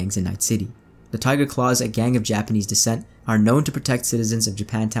smaller gangs in Night City. The Tiger Claws, a gang of Japanese descent, are known to protect citizens of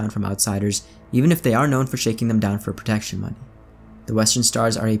Japantown from outsiders, even if they are known for shaking them down for protection money. The Western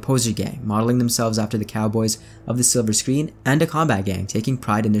Stars are a poser gang, modeling themselves after the cowboys of the silver screen, and a combat gang, taking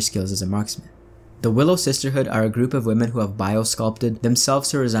pride in their skills as a marksman. The Willow Sisterhood are a group of women who have biosculpted themselves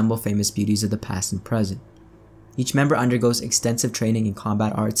to resemble famous beauties of the past and present. Each member undergoes extensive training in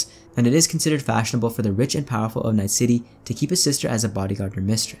combat arts, and it is considered fashionable for the rich and powerful of Night City to keep a sister as a bodyguard or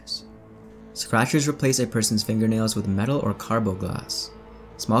mistress. Scratchers replace a person's fingernails with metal or carboglass.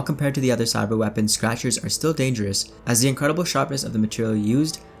 Small compared to the other cyber weapons, Scratchers are still dangerous, as the incredible sharpness of the material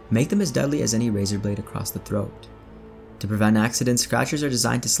used make them as deadly as any razor blade across the throat. To prevent accidents, Scratchers are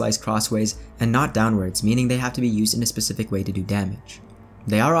designed to slice crossways and not downwards, meaning they have to be used in a specific way to do damage.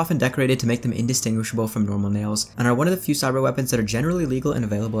 They are often decorated to make them indistinguishable from normal nails, and are one of the few cyber weapons that are generally legal and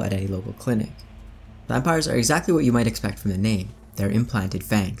available at any local clinic. Vampires are exactly what you might expect from the name. They're implanted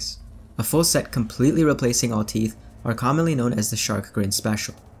fangs. A full set completely replacing all teeth are commonly known as the Shark Grin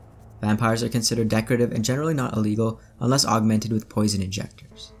Special. Vampires are considered decorative and generally not illegal unless augmented with poison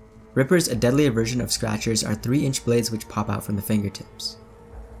injectors. Rippers, a deadlier version of Scratchers, are 3-inch blades which pop out from the fingertips.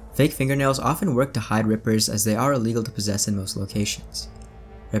 Fake fingernails often work to hide Rippers as they are illegal to possess in most locations.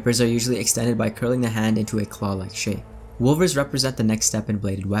 Rippers are usually extended by curling the hand into a claw-like shape. Wolvers represent the next step in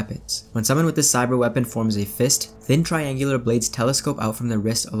bladed weapons. When someone with this cyber weapon forms a fist, thin triangular blades telescope out from the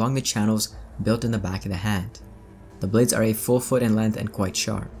wrist along the channels built in the back of the hand. The blades are a full foot in length and quite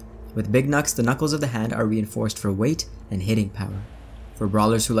sharp. With big knucks, the knuckles of the hand are reinforced for weight and hitting power. For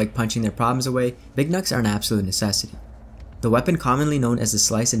brawlers who like punching their problems away, big knucks are an absolute necessity. The weapon, commonly known as the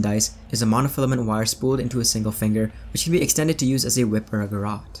Slice and Dice, is a monofilament wire spooled into a single finger, which can be extended to use as a whip or a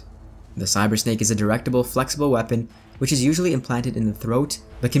garrote. The Cyber Snake is a directable, flexible weapon, which is usually implanted in the throat,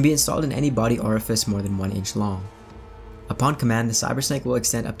 but can be installed in any body orifice more than 1 inch long. Upon command, the Cyber Snake will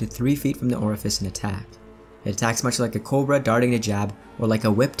extend up to 3 feet from the orifice and attack. It attacks much like a cobra darting a jab, or like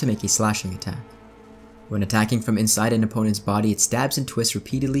a whip to make a slashing attack. When attacking from inside an opponent's body, it stabs and twists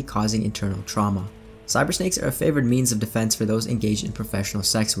repeatedly, causing internal trauma. Cybersnakes are a favored means of defense for those engaged in professional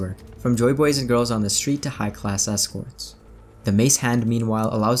sex work, from joy boys and girls on the street to high-class escorts. The mace hand,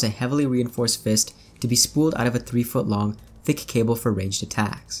 meanwhile, allows a heavily reinforced fist to be spooled out of a 3-foot-long, thick cable for ranged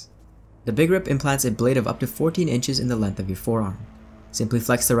attacks. The Big Rip implants a blade of up to 14 inches in the length of your forearm. Simply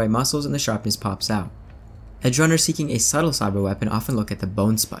flex the right muscles and the sharpness pops out. Edgerunners seeking a subtle cyber weapon often look at the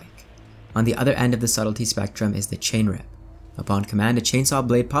bone spike. On the other end of the subtlety spectrum is the chain rip. Upon command, a chainsaw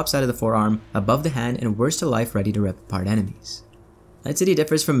blade pops out of the forearm, above the hand, and whirs to life, ready to rip apart enemies. Night City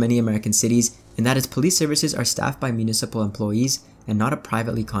differs from many American cities in that its police services are staffed by municipal employees and not a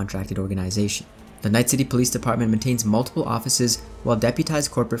privately contracted organization. The Night City Police Department maintains multiple offices while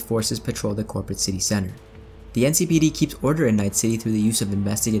deputized corporate forces patrol the corporate city center. The NCPD keeps order in Night City through the use of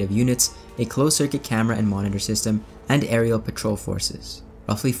investigative units, a closed-circuit camera and monitor system, and aerial patrol forces.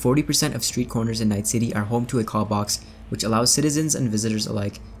 Roughly 40% of street corners in Night City are home to a call box, which allows citizens and visitors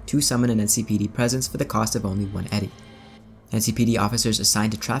alike to summon an NCPD presence for the cost of only 1 eddy. NCPD officers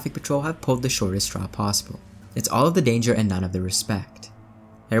assigned to traffic patrol have pulled the shortest straw possible. It's all of the danger and none of the respect.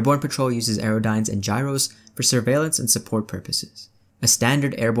 Airborne patrol uses aerodynes and gyros for surveillance and support purposes. A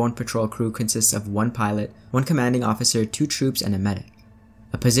standard airborne patrol crew consists of 1 pilot, 1 commanding officer, 2 troops, and a medic.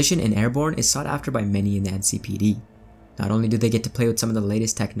 A position in airborne is sought after by many in the NCPD. Not only do they get to play with some of the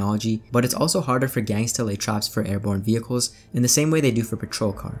latest technology, but it's also harder for gangs to lay traps for airborne vehicles in the same way they do for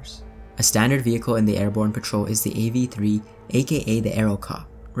patrol cars. A standard vehicle in the airborne patrol is the AV-3, aka the Aero Cop.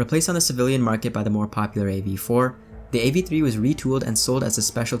 Replaced on the civilian market by the more popular AV-4, the AV-3 was retooled and sold as a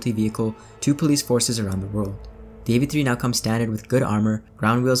specialty vehicle to police forces around the world. The AV-3 now comes standard with good armor,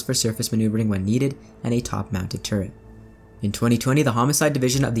 ground wheels for surface maneuvering when needed, and a top-mounted turret. In 2020, the homicide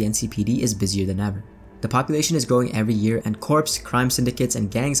division of the NCPD is busier than ever. The population is growing every year, and corps, crime syndicates, and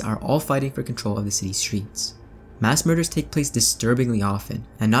gangs are all fighting for control of the city's streets. Mass murders take place disturbingly often,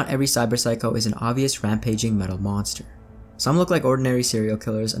 and not every cyberpsycho is an obvious rampaging metal monster. Some look like ordinary serial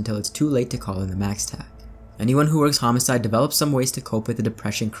killers until it's too late to call in the max tag. Anyone who works homicide develops some ways to cope with the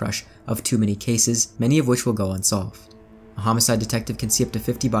depression crush of too many cases, many of which will go unsolved. A homicide detective can see up to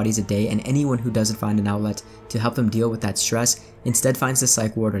 50 bodies a day, and anyone who doesn't find an outlet to help them deal with that stress instead finds the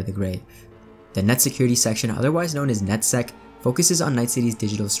psych ward or the grave. The Net Security section, otherwise known as NetSec, focuses on Night City's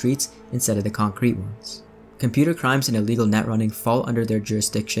digital streets instead of the concrete ones. Computer crimes and illegal net running fall under their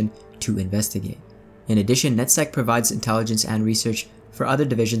jurisdiction to investigate. In addition, NetSec provides intelligence and research for other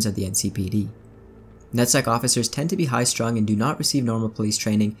divisions of the NCPD. NetSec officers tend to be high-strung and do not receive normal police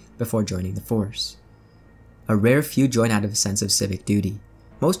training before joining the force. A rare few join out of a sense of civic duty.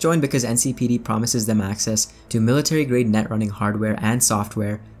 Most join because NCPD promises them access to military-grade net-running hardware and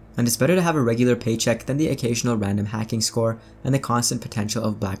software, and it's better to have a regular paycheck than the occasional random hacking score and the constant potential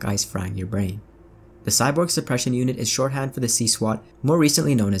of black ice frying your brain. The Cyborg Suppression Unit is shorthand for the C-SWAT, more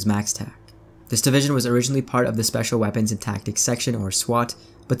recently known as MaxTac. This division was originally part of the Special Weapons and Tactics Section, or SWAT,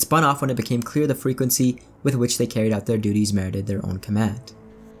 but spun off when it became clear the frequency with which they carried out their duties merited their own command.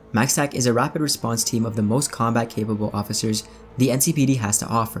 MaxTac is a rapid response team of the most combat-capable officers the NCPD has to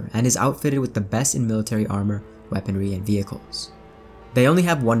offer, and is outfitted with the best in military armor, weaponry, and vehicles. They only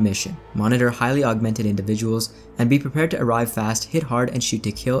have one mission: monitor highly augmented individuals, and be prepared to arrive fast, hit hard, and shoot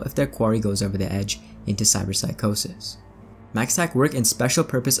to kill if their quarry goes over the edge into cyberpsychosis. MaxTac work in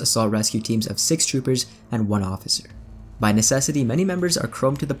special-purpose assault rescue teams of 6 troopers and 1 officer. By necessity, many members are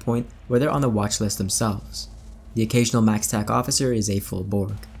chromed to the point where they're on the watch list themselves. The occasional MaxTac officer is a full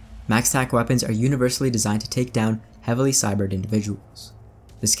Borg. MaxTac weapons are universally designed to take down heavily cybered individuals.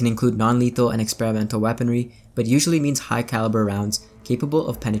 This can include non-lethal and experimental weaponry, but usually means high-caliber rounds capable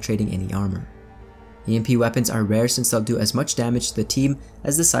of penetrating any armor. EMP weapons are rare since they'll do as much damage to the team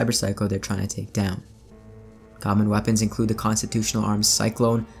as the cyberpsycho they're trying to take down. Common weapons include the Constitutional Arms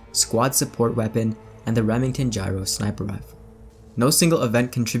Cyclone, Squad Support Weapon, and the Remington Gyro Sniper Rifle. No single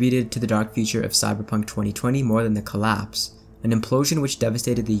event contributed to the dark future of Cyberpunk 2020 more than the collapse, an implosion which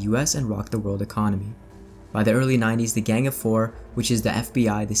devastated the US and rocked the world economy. By the early 90s, the Gang of Four, which is the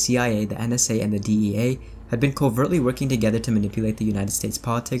FBI, the CIA, the NSA, and the DEA, had been covertly working together to manipulate the United States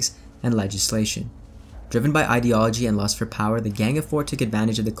politics and legislation. Driven by ideology and lust for power, the Gang of Four took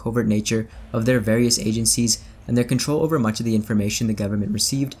advantage of the covert nature of their various agencies and their control over much of the information the government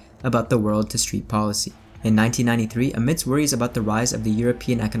received about the world-to-street policy. In 1993, amidst worries about the rise of the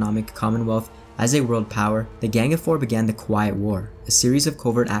European Economic Commonwealth as a world power, the Gang of Four began the Quiet War, a series of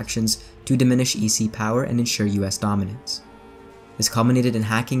covert actions to diminish EC power and ensure US dominance. This culminated in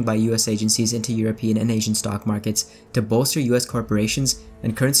hacking by US agencies into European and Asian stock markets to bolster US corporations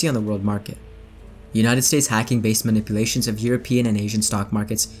and currency on the world market. United States hacking-based manipulations of European and Asian stock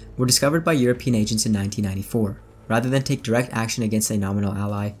markets were discovered by European agents in 1994. Rather than take direct action against a nominal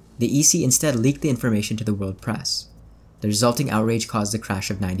ally, the EC instead leaked the information to the world press. The resulting outrage caused the crash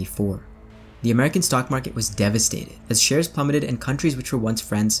of '94. The American stock market was devastated, as shares plummeted and countries which were once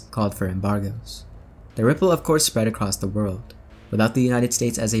friends called for embargoes. The ripple of course spread across the world. Without the United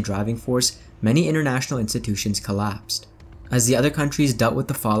States as a driving force, many international institutions collapsed. As the other countries dealt with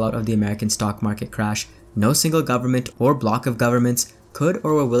the fallout of the American stock market crash, no single government or bloc of governments could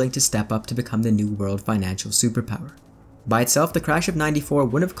or were willing to step up to become the new world financial superpower. By itself, the crash of '94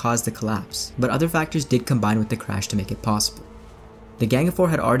 wouldn't have caused the collapse, but other factors did combine with the crash to make it possible. The Gang of Four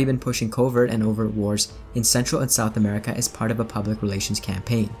had already been pushing covert and overt wars in Central and South America as part of a public relations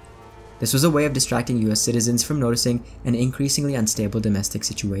campaign. This was a way of distracting US citizens from noticing an increasingly unstable domestic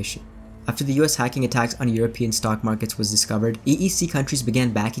situation. After the US hacking attacks on European stock markets was discovered, EEC countries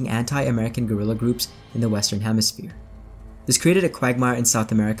began backing anti-American guerrilla groups in the Western Hemisphere. This created a quagmire in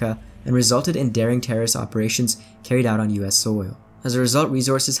South America and resulted in daring terrorist operations carried out on US soil. As a result,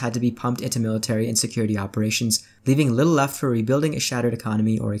 resources had to be pumped into military and security operations, leaving little left for rebuilding a shattered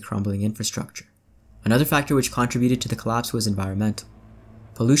economy or a crumbling infrastructure. Another factor which contributed to the collapse was environmental.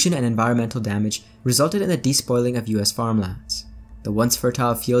 Pollution and environmental damage resulted in the despoiling of US farmlands. The once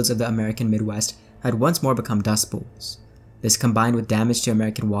fertile fields of the American Midwest had once more become dust bowls. This, combined with damage to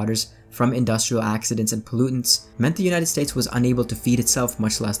American waters from industrial accidents and pollutants, meant the United States was unable to feed itself,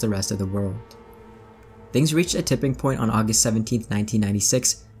 much less the rest of the world. Things reached a tipping point on August 17,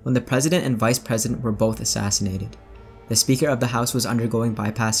 1996, when the president and vice president were both assassinated. The Speaker of the House was undergoing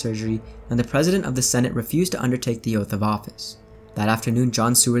bypass surgery, and the President of the Senate refused to undertake the oath of office. That afternoon,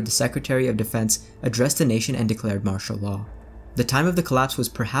 John Seward, the Secretary of Defense, addressed the nation and declared martial law. The time of the collapse was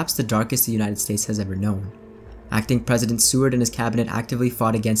perhaps the darkest the United States has ever known. Acting President Seward and his cabinet actively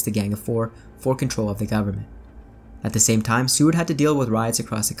fought against the Gang of Four for control of the government. At the same time, Seward had to deal with riots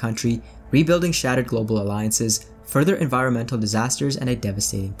across the country, rebuilding shattered global alliances, further environmental disasters, and a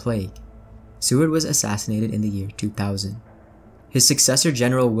devastating plague. Seward was assassinated in the year 2000. His successor,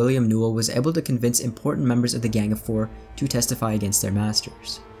 General William Newell, was able to convince important members of the Gang of Four to testify against their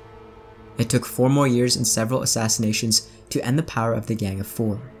masters. It took 4 more years and several assassinations to end the power of the Gang of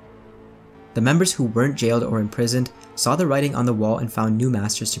Four. The members who weren't jailed or imprisoned saw the writing on the wall and found new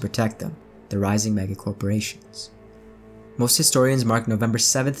masters to protect them, the rising megacorporations. Most historians mark November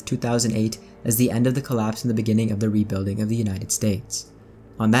 7, 2008 as the end of the collapse and the beginning of the rebuilding of the United States.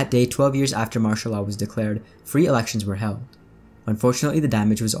 On that day, 12 years after martial law was declared, free elections were held. Unfortunately, the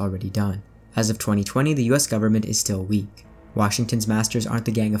damage was already done. As of 2020, the US government is still weak. Washington's masters aren't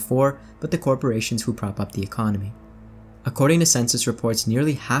the Gang of Four, but the corporations who prop up the economy. According to census reports,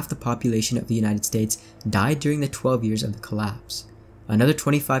 nearly half the population of the United States died during the 12 years of the collapse. Another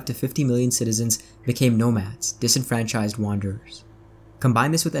 25 to 50 million citizens became nomads, disenfranchised wanderers.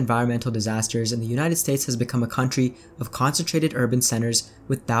 Combine this with environmental disasters, and the United States has become a country of concentrated urban centers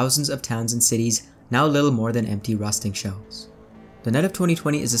with thousands of towns and cities now little more than empty rusting shells. The net of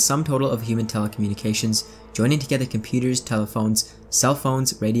 2020 is the sum total of human telecommunications, joining together computers, telephones, cell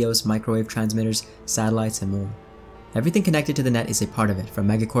phones, radios, microwave transmitters, satellites, and more. Everything connected to the net is a part of it, from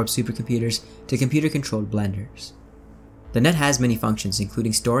Megacorps supercomputers to computer-controlled blenders. The net has many functions,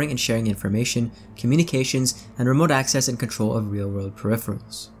 including storing and sharing information, communications, and remote access and control of real-world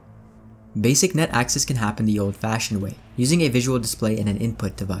peripherals. Basic net access can happen the old-fashioned way, using a visual display and an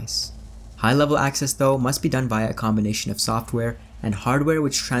input device. High-level access, though, must be done via a combination of software and hardware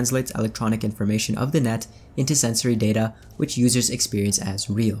which translates electronic information of the net into sensory data which users experience as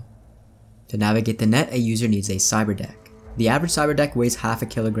real. To navigate the net, a user needs a cyberdeck. The average cyberdeck weighs half a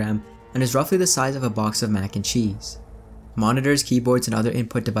kilogram and is roughly the size of a box of mac and cheese. Monitors, keyboards, and other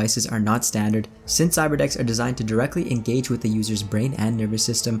input devices are not standard, since cyberdecks are designed to directly engage with the user's brain and nervous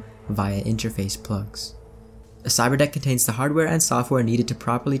system via interface plugs. A cyberdeck contains the hardware and software needed to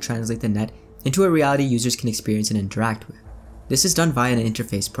properly translate the net into a reality users can experience and interact with. This is done via an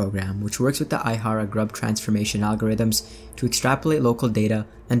interface program, which works with the Ihara Grub transformation algorithms to extrapolate local data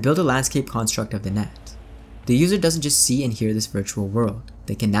and build a landscape construct of the net. The user doesn't just see and hear this virtual world,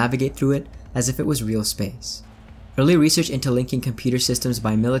 they can navigate through it as if it was real space. Early research into linking computer systems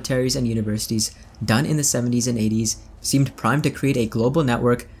by militaries and universities done in the 70s and 80s seemed primed to create a global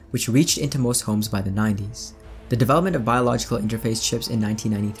network which reached into most homes by the 90s. The development of biological interface chips in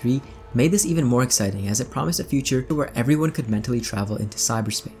 1993 made this even more exciting, as it promised a future where everyone could mentally travel into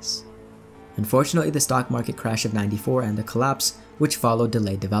cyberspace. Unfortunately, the stock market crash of '94 and the collapse which followed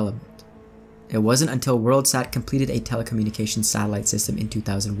delayed development. It wasn't until WorldSat completed a telecommunications satellite system in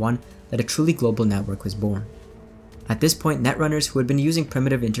 2001 that a truly global network was born. At this point, netrunners who had been using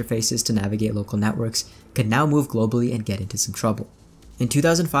primitive interfaces to navigate local networks could now move globally and get into some trouble. In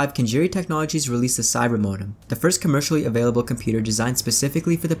 2005, Kinjiri Technologies released the Cyber Modem, the first commercially available computer designed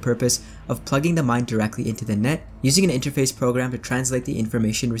specifically for the purpose of plugging the mind directly into the net using an interface program to translate the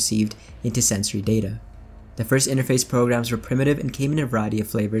information received into sensory data. The first interface programs were primitive and came in a variety of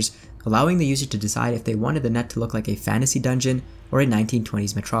flavors, allowing the user to decide if they wanted the net to look like a fantasy dungeon or a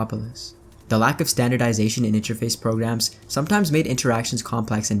 1920s metropolis. The lack of standardization in interface programs sometimes made interactions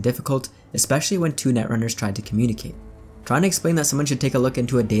complex and difficult, especially when two netrunners tried to communicate. Trying to explain that someone should take a look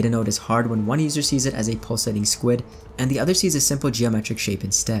into a data node is hard when one user sees it as a pulsating squid and the other sees a simple geometric shape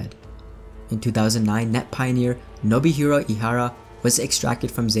instead. In 2009, net pioneer Nobuhiro Ihara was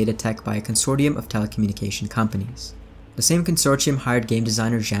extracted from Zeta Tech by a consortium of telecommunication companies. The same consortium hired game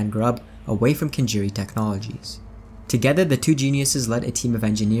designer Jan Grubb away from Kinjiri Technologies. Together, the two geniuses led a team of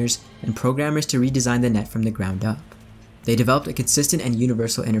engineers and programmers to redesign the net from the ground up. They developed a consistent and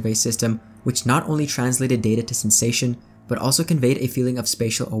universal interface system which not only translated data to sensation, but also conveyed a feeling of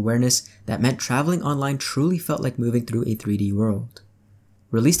spatial awareness that meant traveling online truly felt like moving through a 3D world.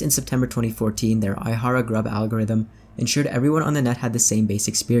 Released in September 2014, their Ihara Grubb algorithm ensured everyone on the net had the same base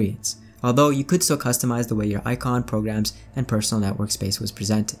experience, although you could still customize the way your icon, programs, and personal network space was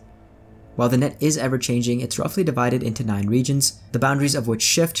presented. While the net is ever-changing, it's roughly divided into 9 regions, the boundaries of which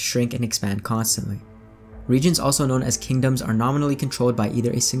shift, shrink, and expand constantly. Regions, also known as kingdoms, are nominally controlled by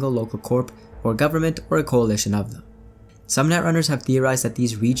either a single local corp or government or a coalition of them. Some netrunners have theorized that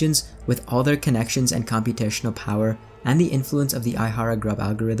these regions, with all their connections and computational power and the influence of the Ihara Grubb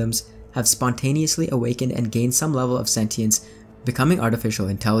algorithms, have spontaneously awakened and gained some level of sentience, becoming artificial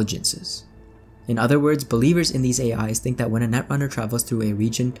intelligences. In other words, believers in these AIs think that when a netrunner travels through a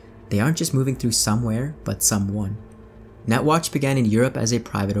region, they aren't just moving through somewhere, but someone. Netwatch began in Europe as a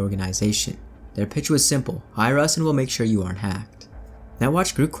private organization. Their pitch was simple: hire us and we'll make sure you aren't hacked.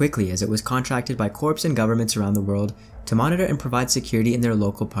 Netwatch grew quickly as it was contracted by corps and governments around the world to monitor and provide security in their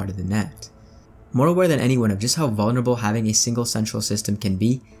local part of the net. More aware than anyone of just how vulnerable having a single central system can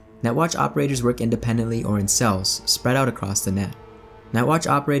be, Netwatch operators work independently or in cells, spread out across the net. Netwatch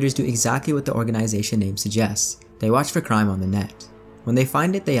operators do exactly what the organization name suggests: they watch for crime on the net. When they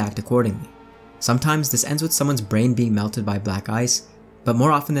find it, they act accordingly. Sometimes this ends with someone's brain being melted by black ice, but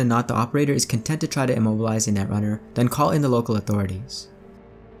more often than not, the operator is content to try to immobilize a netrunner, then call in the local authorities.